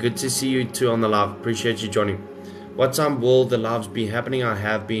 hey, good to see you too on the live. Appreciate you joining. What time will the lives be happening? I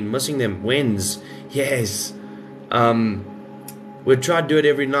have been missing them. When's? Yes. We'll try to do it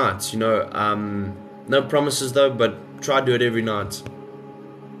every night, you know. No promises though, but try to do it every night.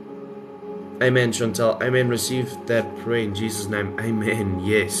 Amen, Chantal. Amen. Receive that prayer in Jesus' name. Amen.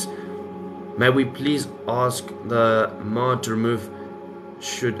 Yes. May we please ask the mod to remove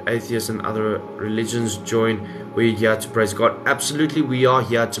should atheists and other religions join. We're here to praise God. Absolutely, we are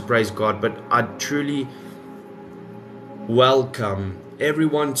here to praise God, but I truly welcome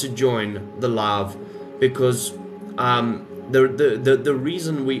everyone to join the live, because the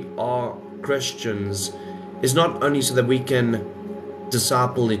reason we are Christians is not only so that we can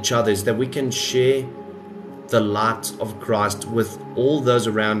disciple each other, is that we can share the light of Christ with all those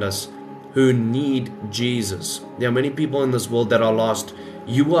around us who need Jesus. There are many people in this world that are lost.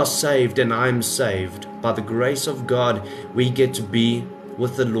 You are saved and I am saved. By the grace of God, we get to be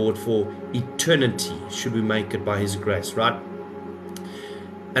with the Lord for eternity, should we make it by His grace, right?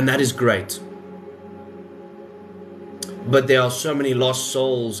 And that is great. But there are so many lost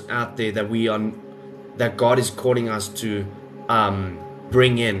souls out there that God is calling us to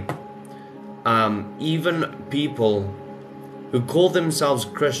bring in. Even people who call themselves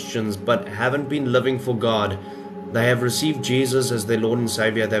Christians but haven't been living for God. They have received Jesus as their Lord and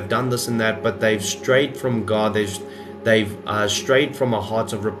Savior. They've done this and that, but they've strayed from God. They've strayed from a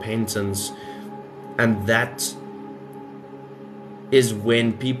heart of repentance. And that is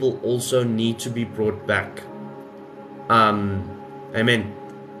when people also need to be brought back. Amen.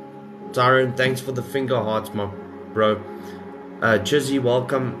 Tyrone, thanks for the finger hearts, my bro. Chizzy,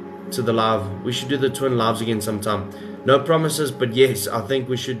 welcome to the live. We should do the twin lives again sometime. No promises, but yes, I think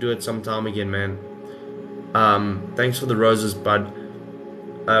we should do it sometime again, man. Thanks for the roses, bud.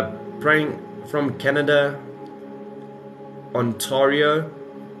 Praying from Canada, Ontario.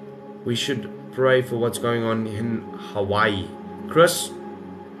 We should pray for what's going on in Hawaii. Chris,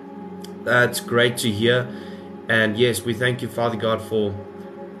 that's great to hear. And yes, we thank you, Father God, for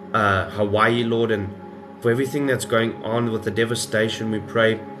Hawaii, Lord, and for everything that's going on with the devastation. We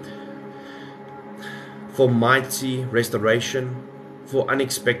pray for mighty restoration, for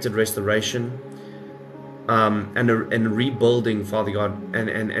unexpected restoration, and rebuilding, Father God.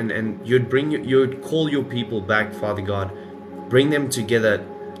 And you'd call your people back, Father God. Bring them together.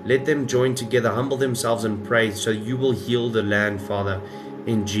 Let them join together, humble themselves and pray, so you will heal the land, Father,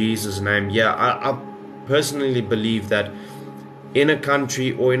 in Jesus' name. Yeah, I personally believe that in a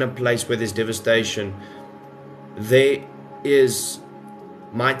country or in a place where there's devastation, there is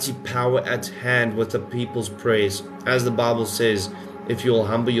mighty power at hand with the people's prayers. As the Bible says, if you'll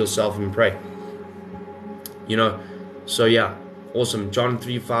humble yourself and pray. You know, so yeah, awesome. John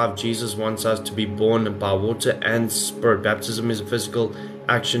 3:5, Jesus wants us to be born by water and spirit. Baptism is a physical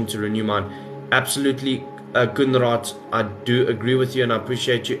action to renew mind. Absolutely, Gunrat, I do agree with you, and I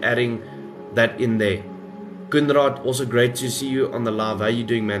appreciate you adding that in there. Gunrat, also great to see you on the live. How are you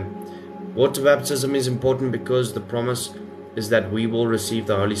doing, man? Water baptism is important because the promise is that we will receive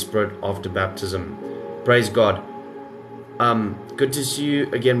the Holy Spirit after baptism. Praise God. Good to see you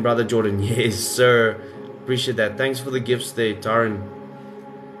again, Brother Jordan. Yes, sir. Appreciate that. Thanks for the gifts there, Taran.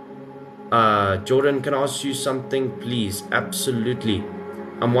 Jordan, can I ask you something, please? Absolutely.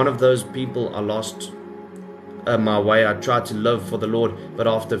 I'm one of those people I lost my way. I try to live for the Lord, but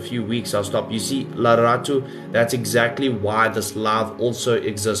after a few weeks I'll stop. You see, Laratu, that's exactly why this live also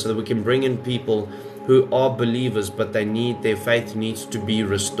exists, so that we can bring in people who are believers, but their faith needs to be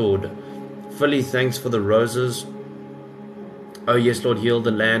restored. Philly, thanks for the roses. Oh yes, Lord, heal the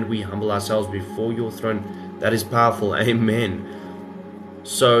land. We humble ourselves before your throne. That is powerful. Amen.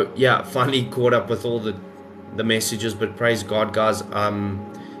 So yeah, finally caught up with all the messages, but praise God, guys.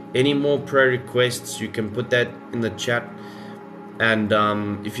 Any more prayer requests, you can put that in the chat, and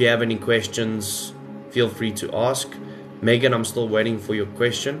if you have any questions, feel free to ask. Megan, I'm still waiting for your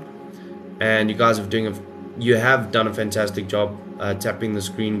question, and you guys have done a fantastic job tapping the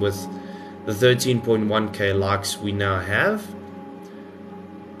screen with the 13.1k likes we now have.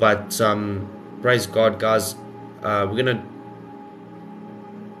 But praise God, guys. We're gonna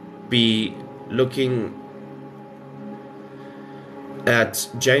be looking at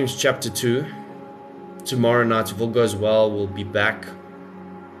James chapter 2 tomorrow night. If all goes well, we'll be back.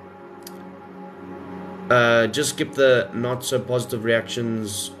 Just skip the not so positive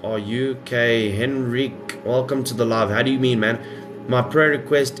reactions. Are you okay? Henrik, welcome to the live. How do you mean, man? My prayer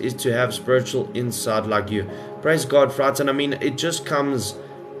request is to have spiritual insight like you. Praise God, Fraten. I mean, it just comes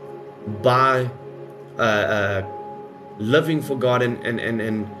by living for God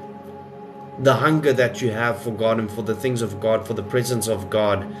and the hunger that you have for God and for the things of God, for the presence of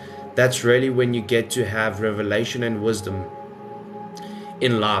God. That's really when you get to have revelation and wisdom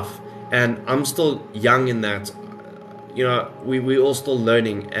in life. And I'm still young in that. You know, we all still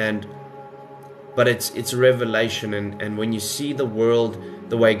learning, but it's a revelation, and when you see the world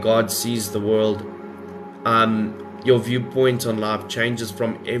the way God sees the world, your viewpoint on life changes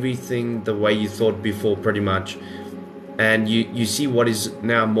from everything the way you thought before, pretty much. And you see what is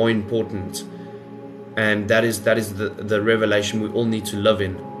now more important, and that is the revelation we all need to live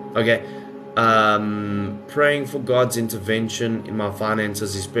in. Okay. Praying for God's intervention in my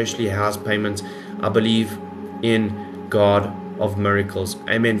finances, especially house payments. I believe in God of miracles.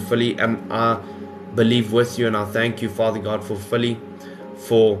 Amen. Philly, and I believe with you, and I thank you, Father God, for Philly,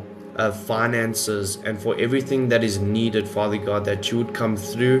 for finances, and for everything that is needed, Father God, that you would come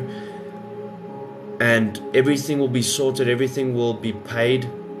through, and everything will be sorted, everything will be paid.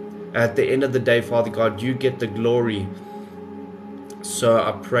 At the end of the day, Father God, you get the glory. So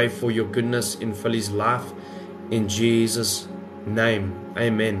I pray for your goodness in Philly's life, in Jesus' name.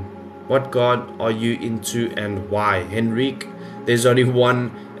 Amen. What God are you into and why? Henrik, there's only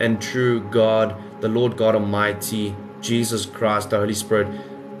one and true God, the Lord God Almighty, Jesus Christ, the Holy Spirit.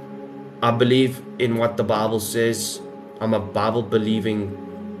 I believe in what the Bible says. I'm a Bible believing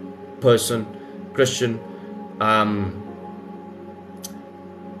person, Christian.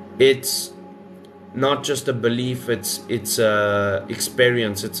 It's not just a belief, it's a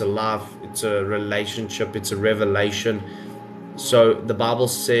experience, it's a life, it's a relationship, it's a revelation. So the Bible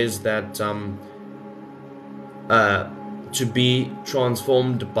says that to be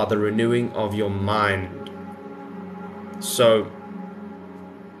transformed by the renewing of your mind. So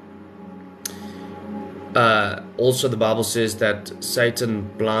also the Bible says that Satan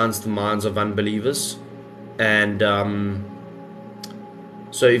blinds the minds of unbelievers, and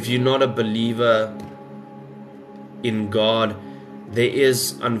so if you're not a believer in God, there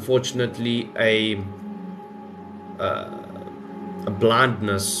is unfortunately a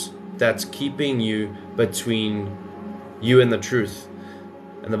blindness that's keeping you between you and the truth.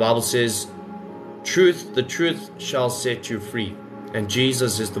 And the Bible says, the truth shall set you free. And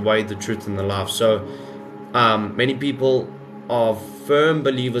Jesus is the way, the truth, and the life. So many people are firm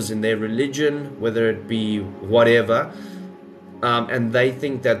believers in their religion, whether it be whatever, and they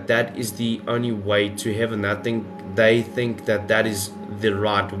think that that is the only way to heaven. They think that that is the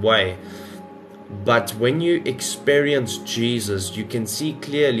right way. But when you experience Jesus, you can see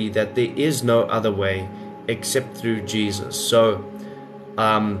clearly that there is no other way except through Jesus. So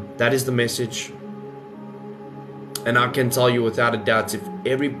that is the message. And I can tell you without a doubt, if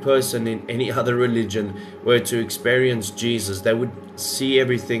every person in any other religion were to experience Jesus, they would see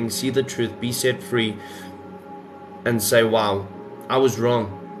everything, see the truth, be set free, and say, wow, I was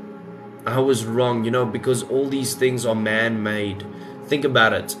wrong. I was wrong, because all these things are man-made. Think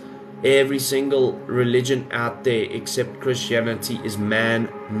about it. Every single religion out there except Christianity is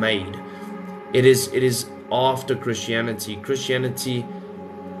man-made. It is after Christianity. Christianity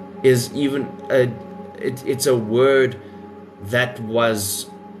is even it's a word that was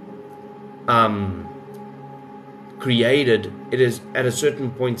created. It is at a certain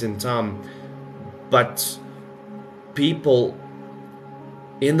point in time, but people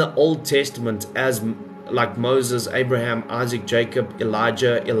in the Old Testament, as like Moses, Abraham, Isaac, Jacob,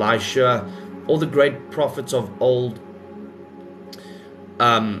 Elijah, Elisha, all the great prophets of old,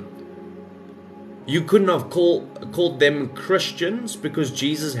 you couldn't have called them Christians because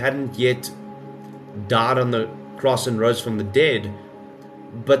Jesus hadn't yet died on the cross and rose from the dead.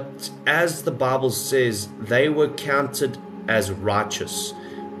 But as the Bible says, they were counted as righteous.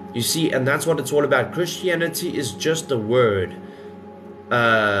 You see, and that's what it's all about. Christianity is just a word.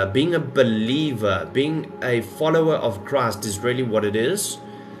 Being a believer, being a follower of Christ is really what it is.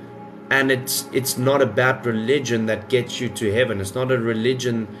 And it's not about religion that gets you to heaven. It's not a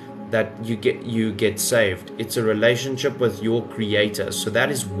religion that you get saved. It's a relationship with your Creator. So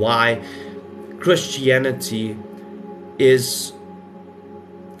that is why Christianity is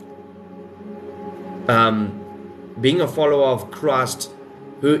being a follower of Christ,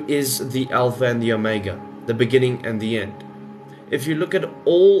 who is the Alpha and the Omega, the beginning and the end. If you look at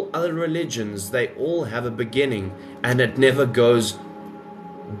all other religions, they all have a beginning, and it never goes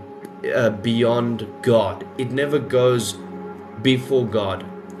beyond God. It never goes before God.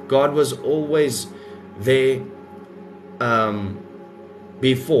 God was always there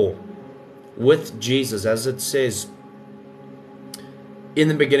before, with Jesus, as it says, in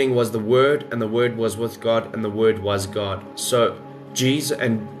the beginning was the Word, and the Word was with God, and the Word was God. So Jesus,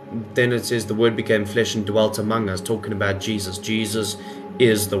 and then it says the Word became flesh and dwelt among us, talking about Jesus. Jesus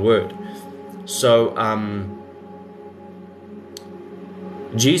is the Word. So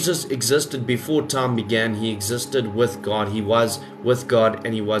Jesus existed before time began. He existed with God. He was with God,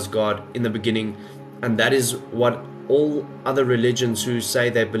 and He was God in the beginning. And that is what all other religions who say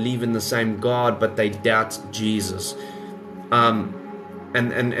they believe in the same God, but they doubt Jesus. And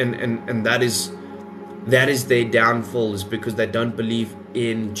that is their downfall, is because they don't believe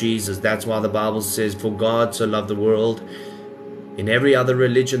in Jesus. That's why the Bible says, for God so loved the world. In every other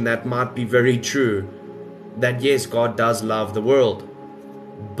religion that might be very true, that yes, God does love the world,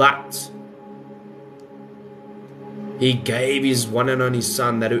 but He gave His one and only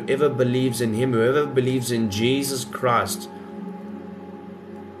Son, that whoever believes in Him, whoever believes in Jesus Christ,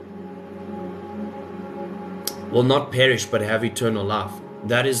 will not perish but have eternal life.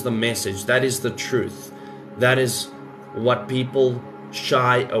 That is the message. That is the truth. That is what people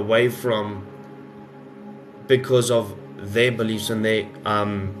shy away from because of their beliefs and their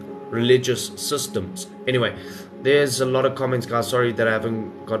religious systems. Anyway, there's a lot of comments, guys. Sorry that I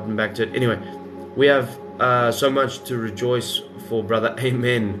haven't gotten back to it. Anyway, we have so much to rejoice for, brother.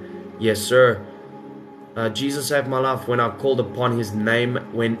 Amen. Yes, sir. Jesus saved my life when I called upon His name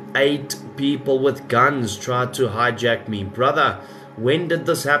when 8 people with guns tried to hijack me. Brother, when did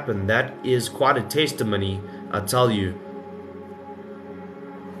this happen? That is quite a testimony, I tell you.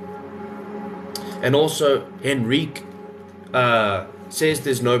 And also, Henrique says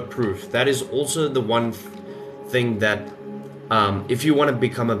there's no proof. That is also the one thing that if you want to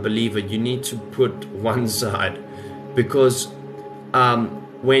become a believer, you need to put one side. Because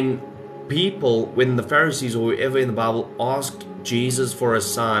when the Pharisees or whoever in the Bible asked Jesus for a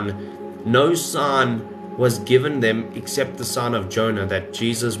sign, no sign was given them except the sign of Jonah, that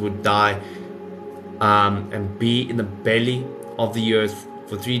Jesus would die and be in the belly of the earth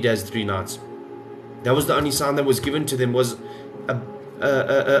for 3 days, 3 nights. That was the only sign that was given to them, was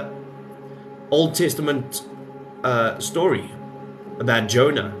a Old Testament story about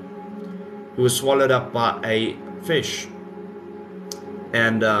Jonah, who was swallowed up by a fish.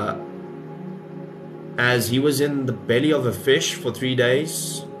 And as he was in the belly of a fish for 3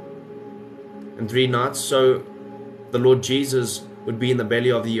 days and 3 nights, so the Lord Jesus would be in the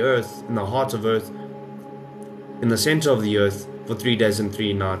belly of the earth, in the heart of earth, in the center of the earth for 3 days and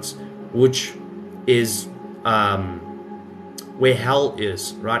 3 nights, which is where hell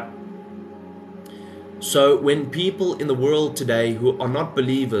is, right? So when people in the world today who are not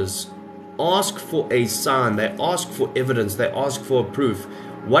believers ask for a sign, they ask for evidence, they ask for proof,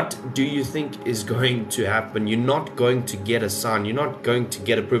 what do you think is going to happen? You're not going to get a sign, you're not going to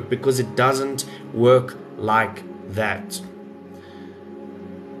get a proof, because it doesn't work like that.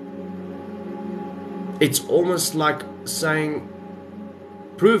 It's almost like saying,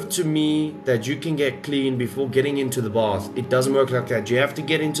 prove to me that you can get clean before getting into the bath. It doesn't work like that. You have to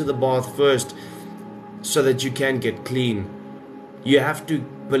get into the bath first so that you can get clean. You have to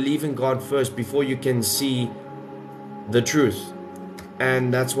believe in God first before you can see the truth.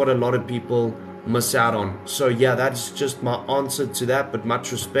 And that's what a lot of people miss out on. So yeah, that's just my answer to that, but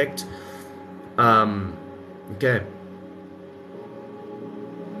much respect. Okay.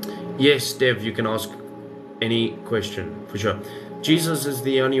 Yes, Dev, you can ask any question for sure. Jesus is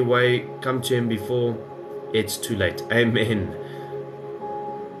the only way. Come to Him before it's too late. Amen.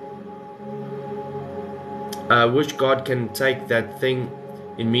 Wish God can take that thing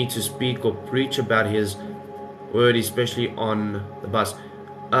in me to speak or preach about His word, especially on the bus.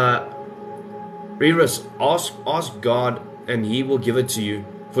 Reris, ask God and He will give it to you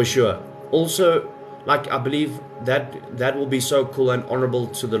for sure. Also, like, I believe that will be so cool and honorable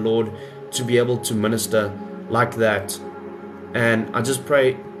to the Lord to be able to minister like that. And I just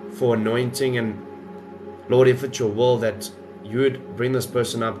pray for anointing, and Lord, if it's your will, that you would bring this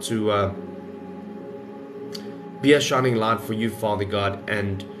person up to be a shining light for you, Father God,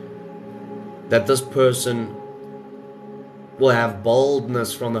 and that this person will have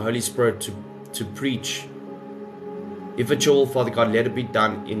boldness from the Holy Spirit to preach. If it's your will, Father God, let it be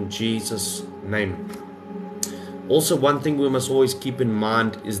done in Jesus' name. Also, one thing we must always keep in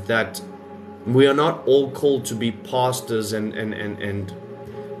mind is that we are not all called to be pastors and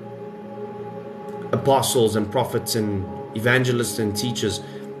apostles and prophets and evangelists and teachers.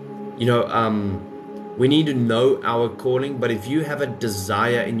 We need to know our calling, but if you have a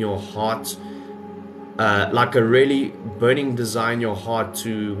desire in your heart, like a really burning desire in your heart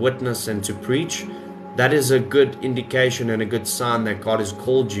to witness and to preach, that is a good indication and a good sign that God has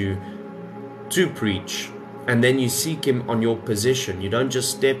called you to preach. And then you seek Him on your position. You don't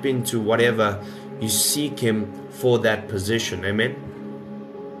just step into whatever, you seek Him for that position. Amen.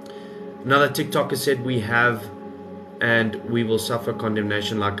 Another TikToker said, we have and we will suffer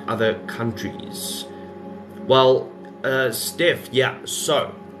condemnation like other countries. Well, Steph, yeah,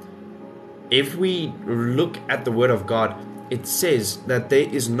 so if we look at the Word of God, it says that there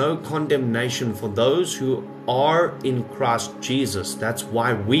is no condemnation for those who are in Christ Jesus. That's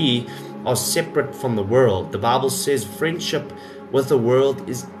why we are separate from the world. The Bible says friendship with the world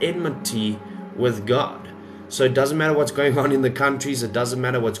is enmity with God. So it doesn't matter what's going on in the countries, it doesn't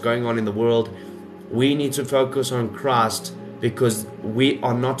matter what's going on in the world. We need to focus on Christ, because we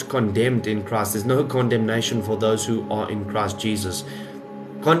are not condemned in Christ. There's no condemnation for those who are in Christ Jesus.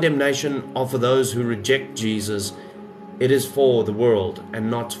 Condemnation are for those who reject Jesus. It is for the world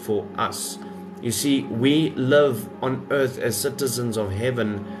and not for us. You see, we live on earth as citizens of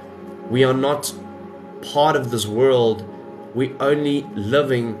heaven. We are not part of this world. We're only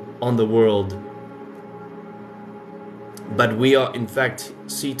living on the world. But we are in fact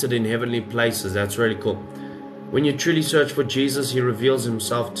seated in heavenly places. That's really cool. When you truly search for Jesus, He reveals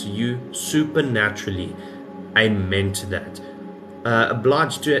Himself to you supernaturally. Amen to that.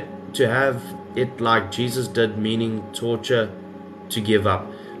 Obliged to have it like Jesus did, meaning torture to give up.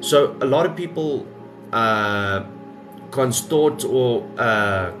 So a lot of people constort or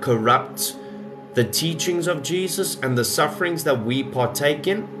corrupt the teachings of Jesus and the sufferings that we partake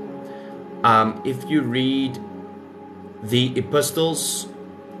in. If you read the epistles,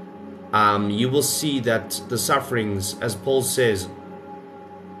 you will see that the sufferings, as Paul says,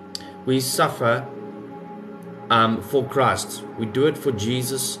 we suffer for Christ. We do it for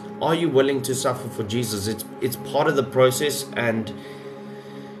Jesus. Are you willing to suffer for Jesus? It's part of the process, and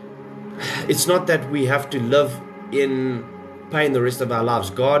it's not that we have to live in pain the rest of our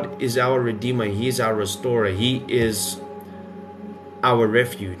lives. God is our Redeemer. He is our Restorer. He is our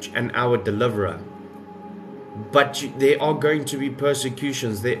refuge and our Deliverer. But there are going to be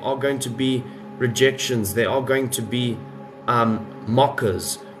persecutions. There are going to be rejections. There are going to be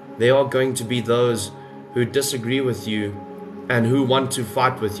mockers. There are going to be those who disagree with you and who want to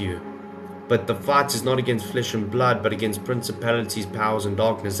fight with you. But the fight is not against flesh and blood, but against principalities, powers, and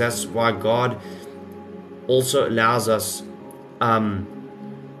darkness. That's why God also allows us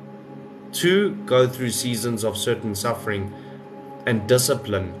to go through seasons of certain suffering and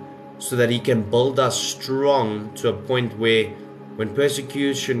discipline, so that He can build us strong to a point where when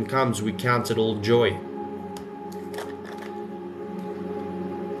persecution comes, we count it all joy.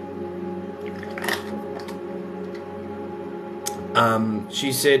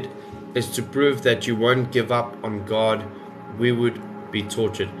 She said, is to prove that you won't give up on God, we would be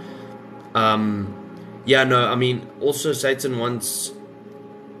tortured. Also Satan wants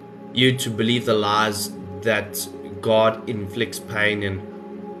you to believe the lies that God inflicts pain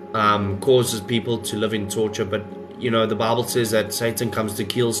and causes people to live in torture. But the Bible says that Satan comes to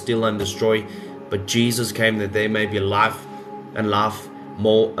kill, steal, and destroy, but Jesus came that there may be life and life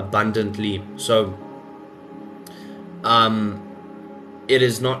more abundantly. So it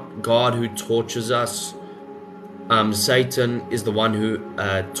is not God who tortures us. Satan is the one who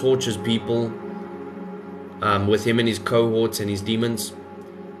tortures people with him and his cohorts and his demons.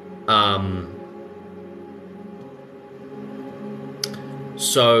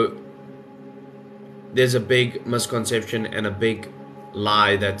 So there's a big misconception and a big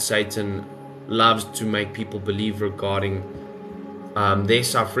lie that Satan loves to make people believe regarding their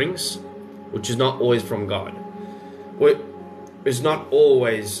sufferings, which is not always from God. is not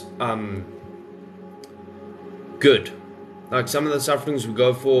always good. Like some of the sufferings we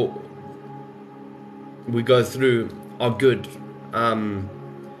go through are good, and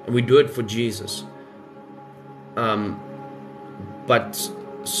we do it for Jesus. But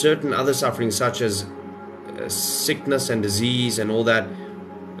certain other sufferings, such as sickness and disease and all that,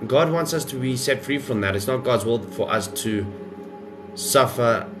 God wants us to be set free from that. It's not God's will for us to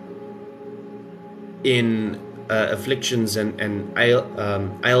suffer in afflictions and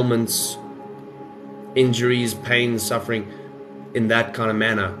ailments, injuries, pain, suffering in that kind of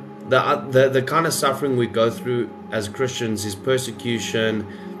manner. The kind of suffering we go through as Christians is persecution,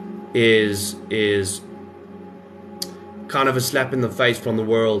 is kind of a slap in the face from the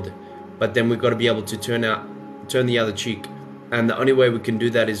world, but then we've got to be able to turn the other cheek, and the only way we can do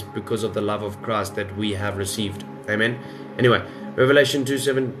that is because of the love of Christ that we have received. Amen. Anyway, Revelation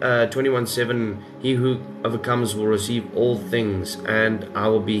 21:7, he who overcomes will receive all things, and I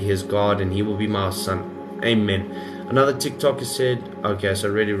will be his God, and he will be my son. Amen. Another TikToker said, okay, so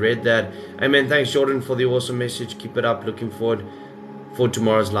I already read that. Amen. Thanks, Jordan, for the awesome message. Keep it up. Looking forward for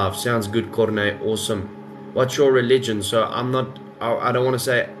tomorrow's live. Sounds good, Corne. Awesome. What's your religion? So I don't want to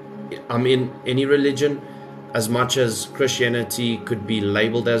say I'm in any religion, as much as Christianity could be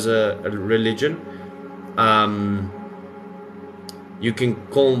labeled as a religion. You can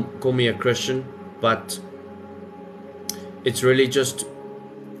call me a Christian, but it's really just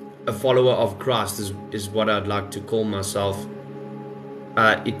a follower of Christ is what I'd like to call myself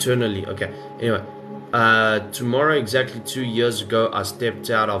eternally. Okay, anyway, tomorrow, exactly 2 years ago, I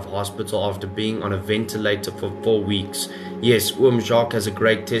stepped out of hospital after being on a ventilator for 4 weeks. Yes, Jacques has a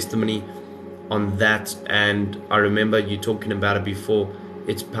great testimony on that, and I remember you talking about it before.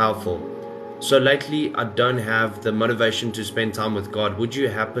 It's powerful. So lately, I don't have the motivation to spend time with God. Would you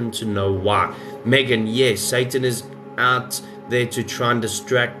happen to know why? Megan, yes, Satan is out there to try and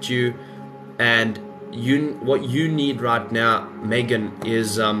distract you, and what you need right now, Megan,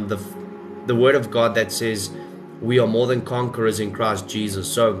 is the word of God that says we are more than conquerors in Christ Jesus.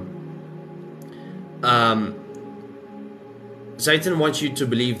 So Satan wants you to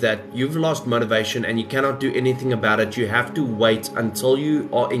believe that you've lost motivation and you cannot do anything about it. You have to wait until you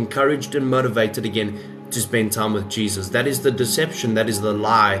are encouraged and motivated again to spend time with Jesus. That is the deception, that is the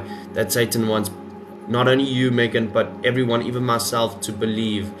lie that Satan wants not only you, Megan, but everyone, even myself, to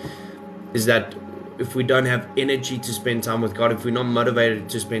believe, is that if we don't have energy to spend time with God, if we're not motivated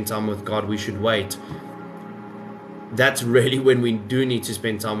to spend time with God, we should wait. That's really when we do need to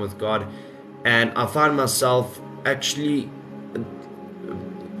spend time with God. And I find myself actually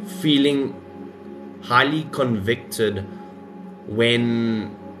feeling highly convicted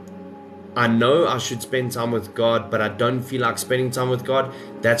when I know I should spend time with God, but I don't feel like spending time with God.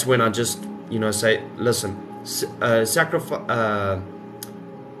 That's when I just, say, listen, sacrifice,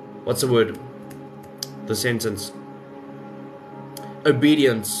 what's the word? The sentence.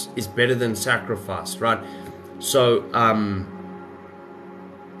 Obedience is better than sacrifice, right? So,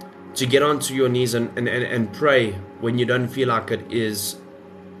 to get onto your knees and pray when you don't feel like it is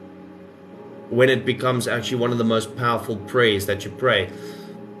when it becomes actually one of the most powerful prayers that you pray,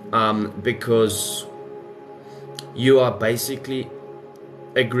 because you are basically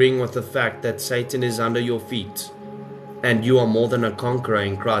agreeing with the fact that Satan is under your feet and you are more than a conqueror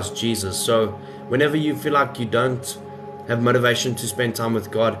in Christ Jesus. So whenever you feel like you don't have motivation to spend time with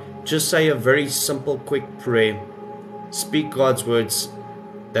God, just say a very simple, quick prayer. Speak God's words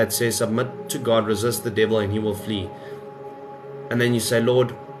that says, submit to God, resist the devil, and he will flee. And then you say,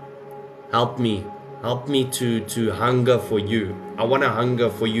 Lord, help me to hunger for you. I want to hunger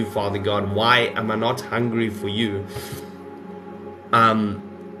for you, Father God. Why am I not hungry for you?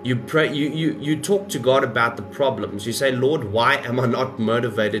 You pray, you talk to God about the problems. You say, Lord, why am I not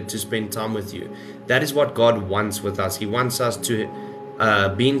motivated to spend time with you? That is what God wants with us. He wants us to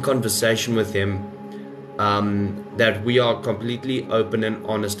be in conversation with him, that we are completely open and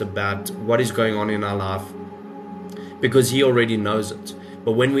honest about what is going on in our life, because he already knows it.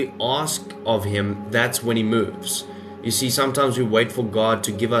 But when we ask of him, that's when he moves. You see, sometimes we wait for God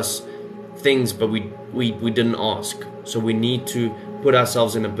to give us things, but we didn't ask. So we need to put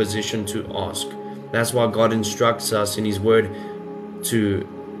ourselves in a position to ask. That's why God instructs us in his word to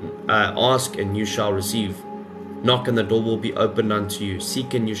ask and you shall receive. Knock and the door will be opened unto you.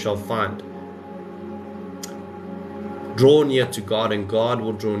 Seek and you shall find. Draw near to God and God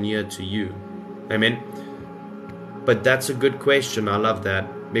will draw near to you. Amen. But that's a good question. I love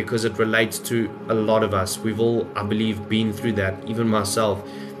that, because it relates to a lot of us. We've all, I believe, been through that, even myself.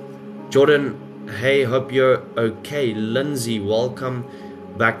 Jordan, hey, hope you're okay. Lindsay, welcome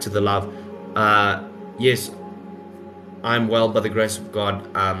back to the live. Yes, I'm well by the grace of God.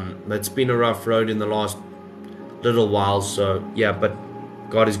 It's been a rough road in the last little while, so yeah, but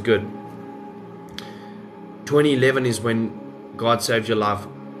God is good. 2011 is when God saved your life.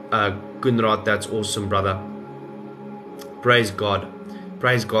 Gunrat, that's awesome, brother. Praise God.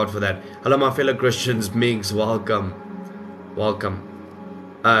 Praise God for that. Hello, my fellow Christians. Migs, welcome. Welcome.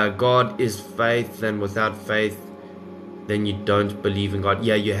 God is faith, and without faith, then you don't believe in God.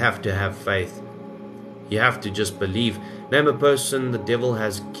 Yeah, you have to have faith. You have to just believe. Name a person the devil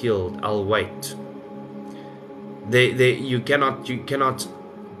has killed. I'll wait. You cannot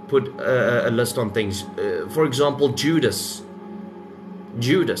put a list on things. For example, Judas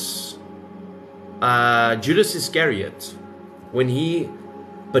Iscariot, when he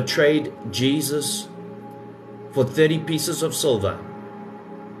betrayed Jesus for 30 pieces of silver,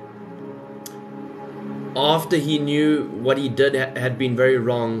 after he knew what he did had been very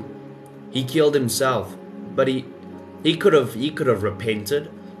wrong, he killed himself. But he could have repented.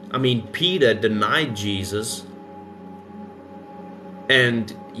 I mean, Peter denied Jesus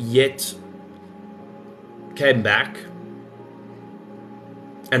and yet came back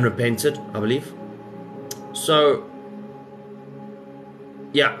and repented, I believe. So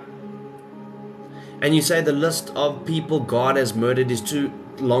yeah. And you say the list of people God has murdered is too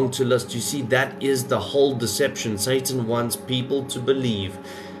long to list. You see, that is the whole deception. Satan wants people to believe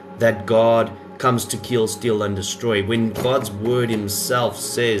that God comes to kill, steal, and destroy, when God's word himself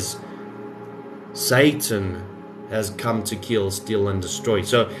says Satan has come to kill, steal, and destroy.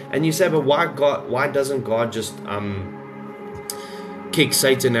 So, and you say, but why doesn't God just kick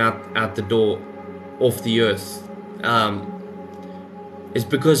Satan out the door, off the earth? It's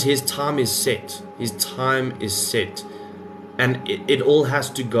because his time is set. His time is set. And it all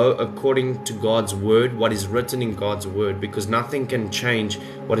has to go according to God's word, what is written in God's word, because nothing can change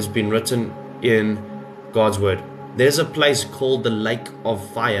what has been written in God's word. There's a place called the lake of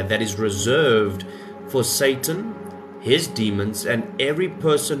fire that is reserved for Satan, his demons, and every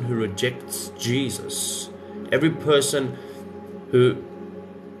person who rejects Jesus. Every person who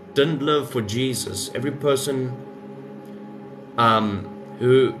didn't live for Jesus. Every person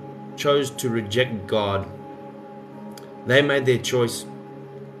who chose to reject God. They made their choice,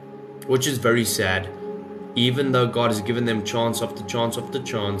 which is very sad. Even though God has given them chance after chance after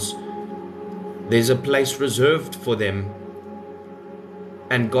chance, there's a place reserved for them.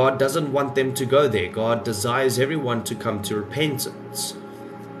 And God doesn't want them to go there. God desires everyone to come to repentance.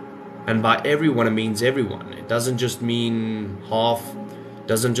 And by everyone, it means everyone. It doesn't just mean half,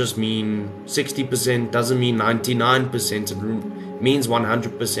 doesn't just mean 60%, doesn't mean 99%, it means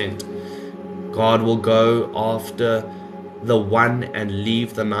 100%. God will go after the one and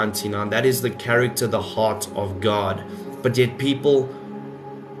leave the 99. That is the character, the heart of God. But yet people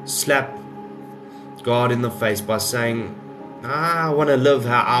slap God in the face by saying, I want to live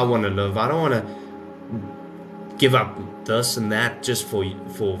how I want to live. I don't want to give up this and that just for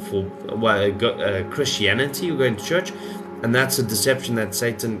Christianity or going to church. And that's a deception that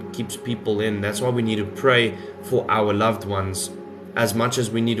Satan keeps people in. That's why we need to pray for our loved ones. As much as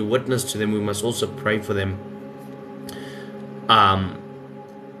we need to witness to them, we must also pray for them.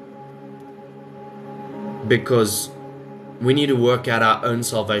 Because we need to work out our own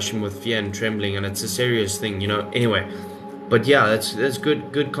salvation with fear and trembling, and it's a serious thing, you know. Anyway, but yeah, that's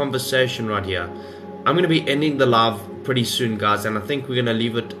good conversation right here. I'm going to be ending the live pretty soon, guys, and I think we're going to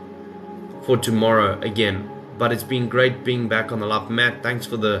leave it for tomorrow again. But it's been great being back on the live. Matt, thanks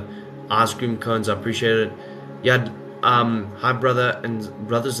for the ice cream cones. I appreciate it. Yeah, hi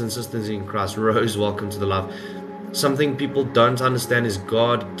brothers and sisters in Christ. Rose, welcome to the live. Something people don't understand is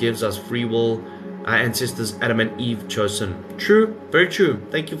God gives us free will. Our ancestors Adam and Eve chosen. True, very true.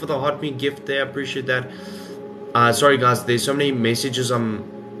 Thank you for the heart me gift there. I appreciate that. Sorry guys, there's so many messages I'm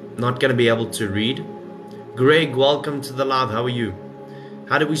not going to be able to read. Greg, welcome to the live. How are you?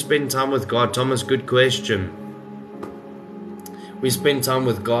 How do we spend time with God? Thomas, good question. We spend time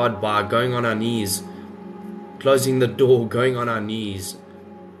with God by going on our knees, closing the door, going on our knees.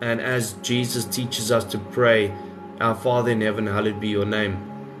 And as Jesus teaches us to pray, our Father in heaven, hallowed be your name.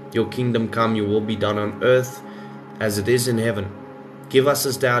 Your kingdom come, your will be done on earth as it is in heaven. Give us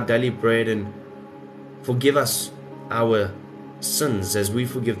this day our daily bread, and forgive us our sins as we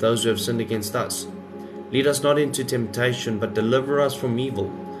forgive those who have sinned against us. Lead us not into temptation, but deliver us from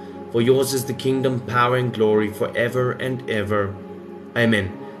evil. For yours is the kingdom, power, and glory forever and ever.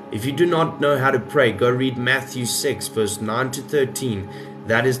 Amen. If you do not know how to pray, go read Matthew 6, verse 9 to 13.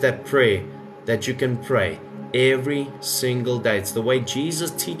 That is that prayer that you can pray every single day. It's the way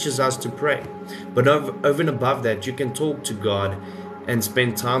Jesus teaches us to pray. But over and above that, you can talk to God and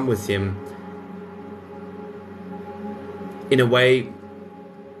spend time with Him in a way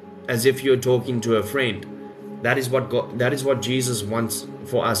as if you're talking to a friend. That is what Jesus wants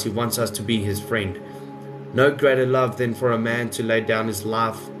for us. He wants us to be his friend. No greater love than for a man to lay down his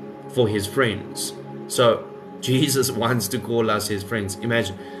life for his friends. So Jesus wants to call us his friends.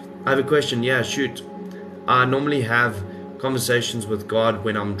 Imagine, I have a question. Yeah, shoot. I normally have conversations with God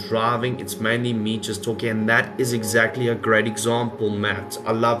when I'm driving. It's mainly me just talking, and that is exactly a great example, Matt.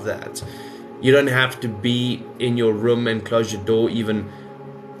 I love that. You don't have to be in your room and close your door. Even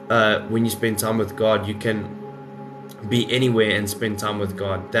when you spend time with God, you can be anywhere and spend time with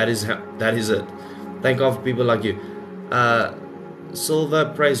God. That is it. Thank God for people like you. Silver,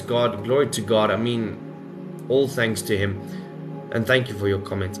 praise God, glory to God. I mean, all thanks to him. And thank you for your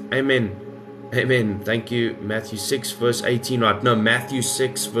comments. Amen. Amen. Thank you. Matthew 6 verse 18. Right. No, Matthew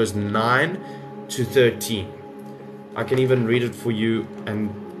 6 verse 9 to 13. I can even read it for you and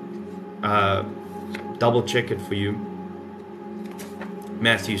double check it for you.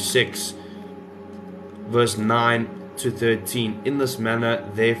 Matthew 6 verse 9 to 13. In this manner,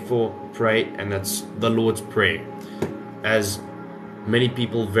 therefore, pray. And that's the Lord's Prayer, as many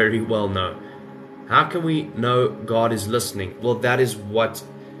people very well know. How can we know God is listening? Well, that is what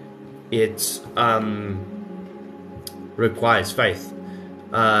it requires, faith.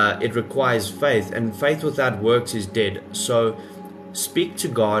 It requires faith, and faith without works is dead. So speak to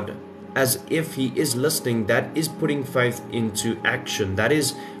God as if he is listening. That is putting faith into action. That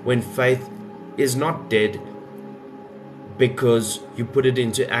is when faith is not dead, because you put it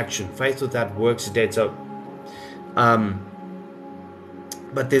into action. Faith without works is dead. So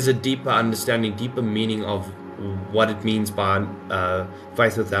but there's a deeper understanding, deeper meaning of what it means by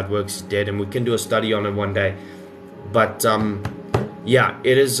faith without works is dead, and we can do a study on it one day. But yeah,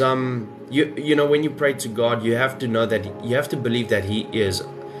 it is you know, when you pray to God, you have to know that you have to believe that he is.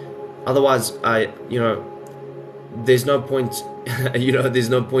 Otherwise, there's no point there's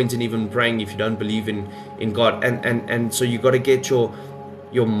no point in even praying if you don't believe in God. And so you got to get your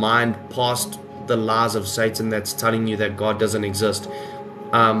mind past the lies of Satan that's telling you that God doesn't exist.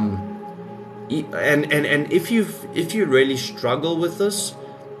 And if you really struggle with this,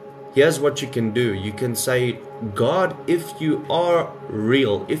 here's what you can do. You can say, God, if you are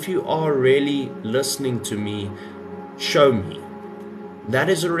real, if you are really listening to me, show me. That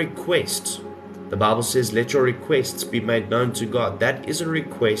is a request. The Bible says, let your requests be made known to God. That is a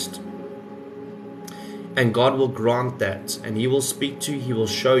request. And God will grant that. And he will speak to you. He will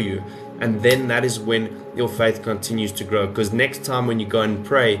show you. And then that is when your faith continues to grow. Because next time when you go and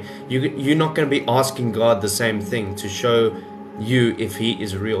pray, you're not going to be asking God the same thing to show you if he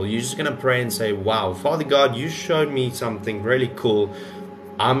is real. You're just going to pray and say, wow, Father God, you showed me something really cool.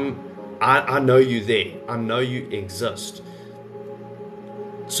 I know you there. I know you exist.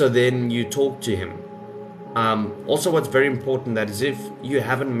 So then you talk to him. Also, what's very important, that is, if you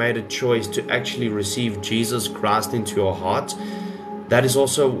haven't made a choice to actually receive Jesus Christ into your heart, that is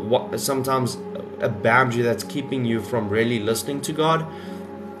also what sometimes a boundary that's keeping you from really listening to God.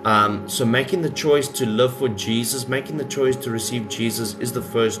 So making the choice to live for Jesus, making the choice to receive Jesus is the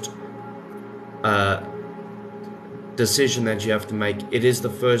first decision that you have to make. It is the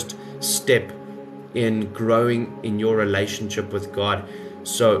first step in growing in your relationship with God.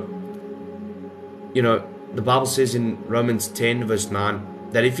 So, the Bible says in Romans 10 verse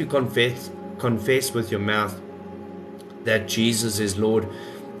 9 that if you confess with your mouth that Jesus is Lord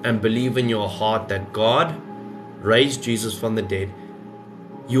and believe in your heart that God raised Jesus from the dead,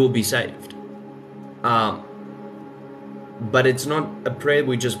 you will be saved. But it's not a prayer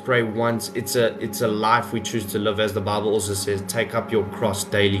we just pray once. It's a life we choose to live, as the Bible also says, take up your cross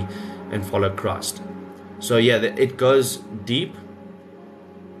daily and follow Christ. So yeah, it goes deep.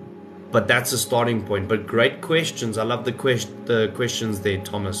 But that's a starting point. But great questions. I love the questions there,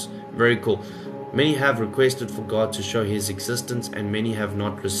 Thomas. Very cool. Many have requested for God to show his existence, and many have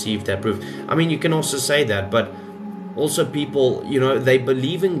not received that proof. I mean, you can also say that, but also people, they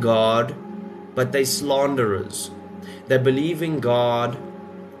believe in God, but they slanderers. They believe in God.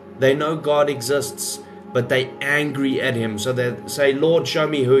 They know God exists, but they angry at him. So they say, Lord, show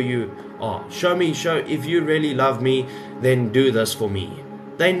me who you are. Show if you really love me, then do this for me.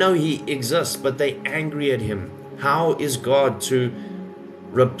 They know he exists, but they angry at him. How is God to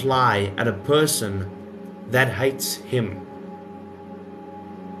reply at a person that hates him?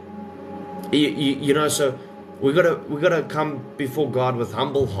 So we gotta come before God with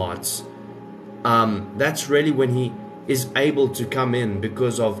humble hearts. That's really when he is able to come in,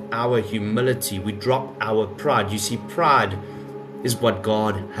 because of our humility. We drop our pride. You see, pride is what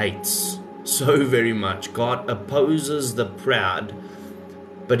God hates so very much. God opposes the proud,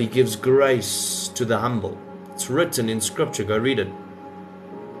 but he gives grace to the humble. It's written in scripture. Go read it.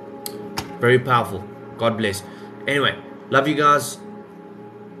 Very powerful. God bless. Anyway, love you guys.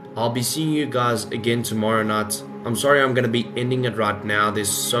 I'll be seeing you guys again tomorrow night. I'm sorry I'm going to be ending it right now.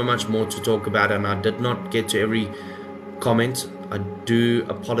 There's so much more to talk about, and I did not get to every comment. I do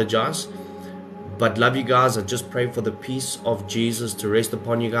apologize. But love you guys. I just pray for the peace of Jesus to rest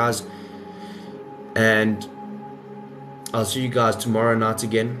upon you guys. And I'll see you guys tomorrow night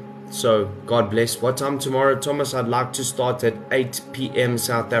again. So God bless. What time tomorrow, Thomas? I'd like to start at 8 p.m.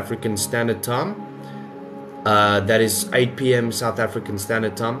 South African Standard Time. That is 8 p.m. South African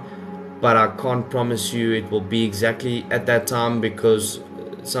Standard Time. But I can't promise you it will be exactly at that time, because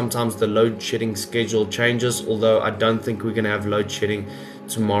sometimes the load shedding schedule changes. Although I don't think we're going to have load shedding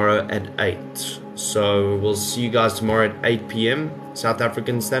tomorrow at 8. So we'll see you guys tomorrow at 8 p.m. South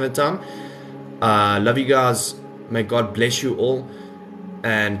African Standard Time. Love you guys. May God bless you all.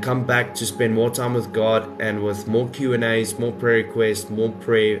 And come back to spend more time with God, and with more Q&As, more prayer requests, more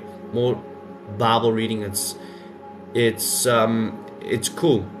prayer, more Bible reading. It's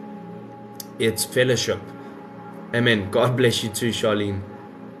cool. It's fellowship. Amen. God bless you too, Charlene.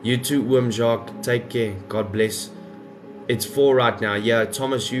 You too, Jacques. Take care. God bless. It's 4 right now. Yeah,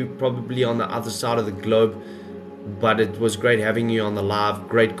 Thomas, you probably on the other side of the globe. But it was great having you on the live.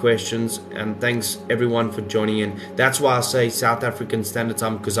 Great questions, and thanks everyone for joining in. That's why I say South African Standard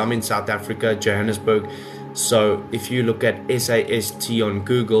Time, because I'm in South Africa, Johannesburg. So if you look at SAST on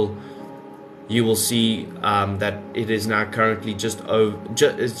Google, you will see that it is now currently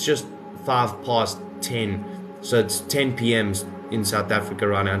it's just 5 past 10. So it's 10 p.m. in South Africa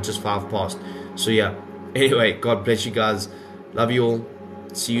right now, just 5 past. So yeah, anyway, God bless you guys. Love you all.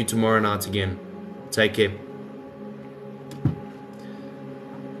 See you tomorrow night again. Take care.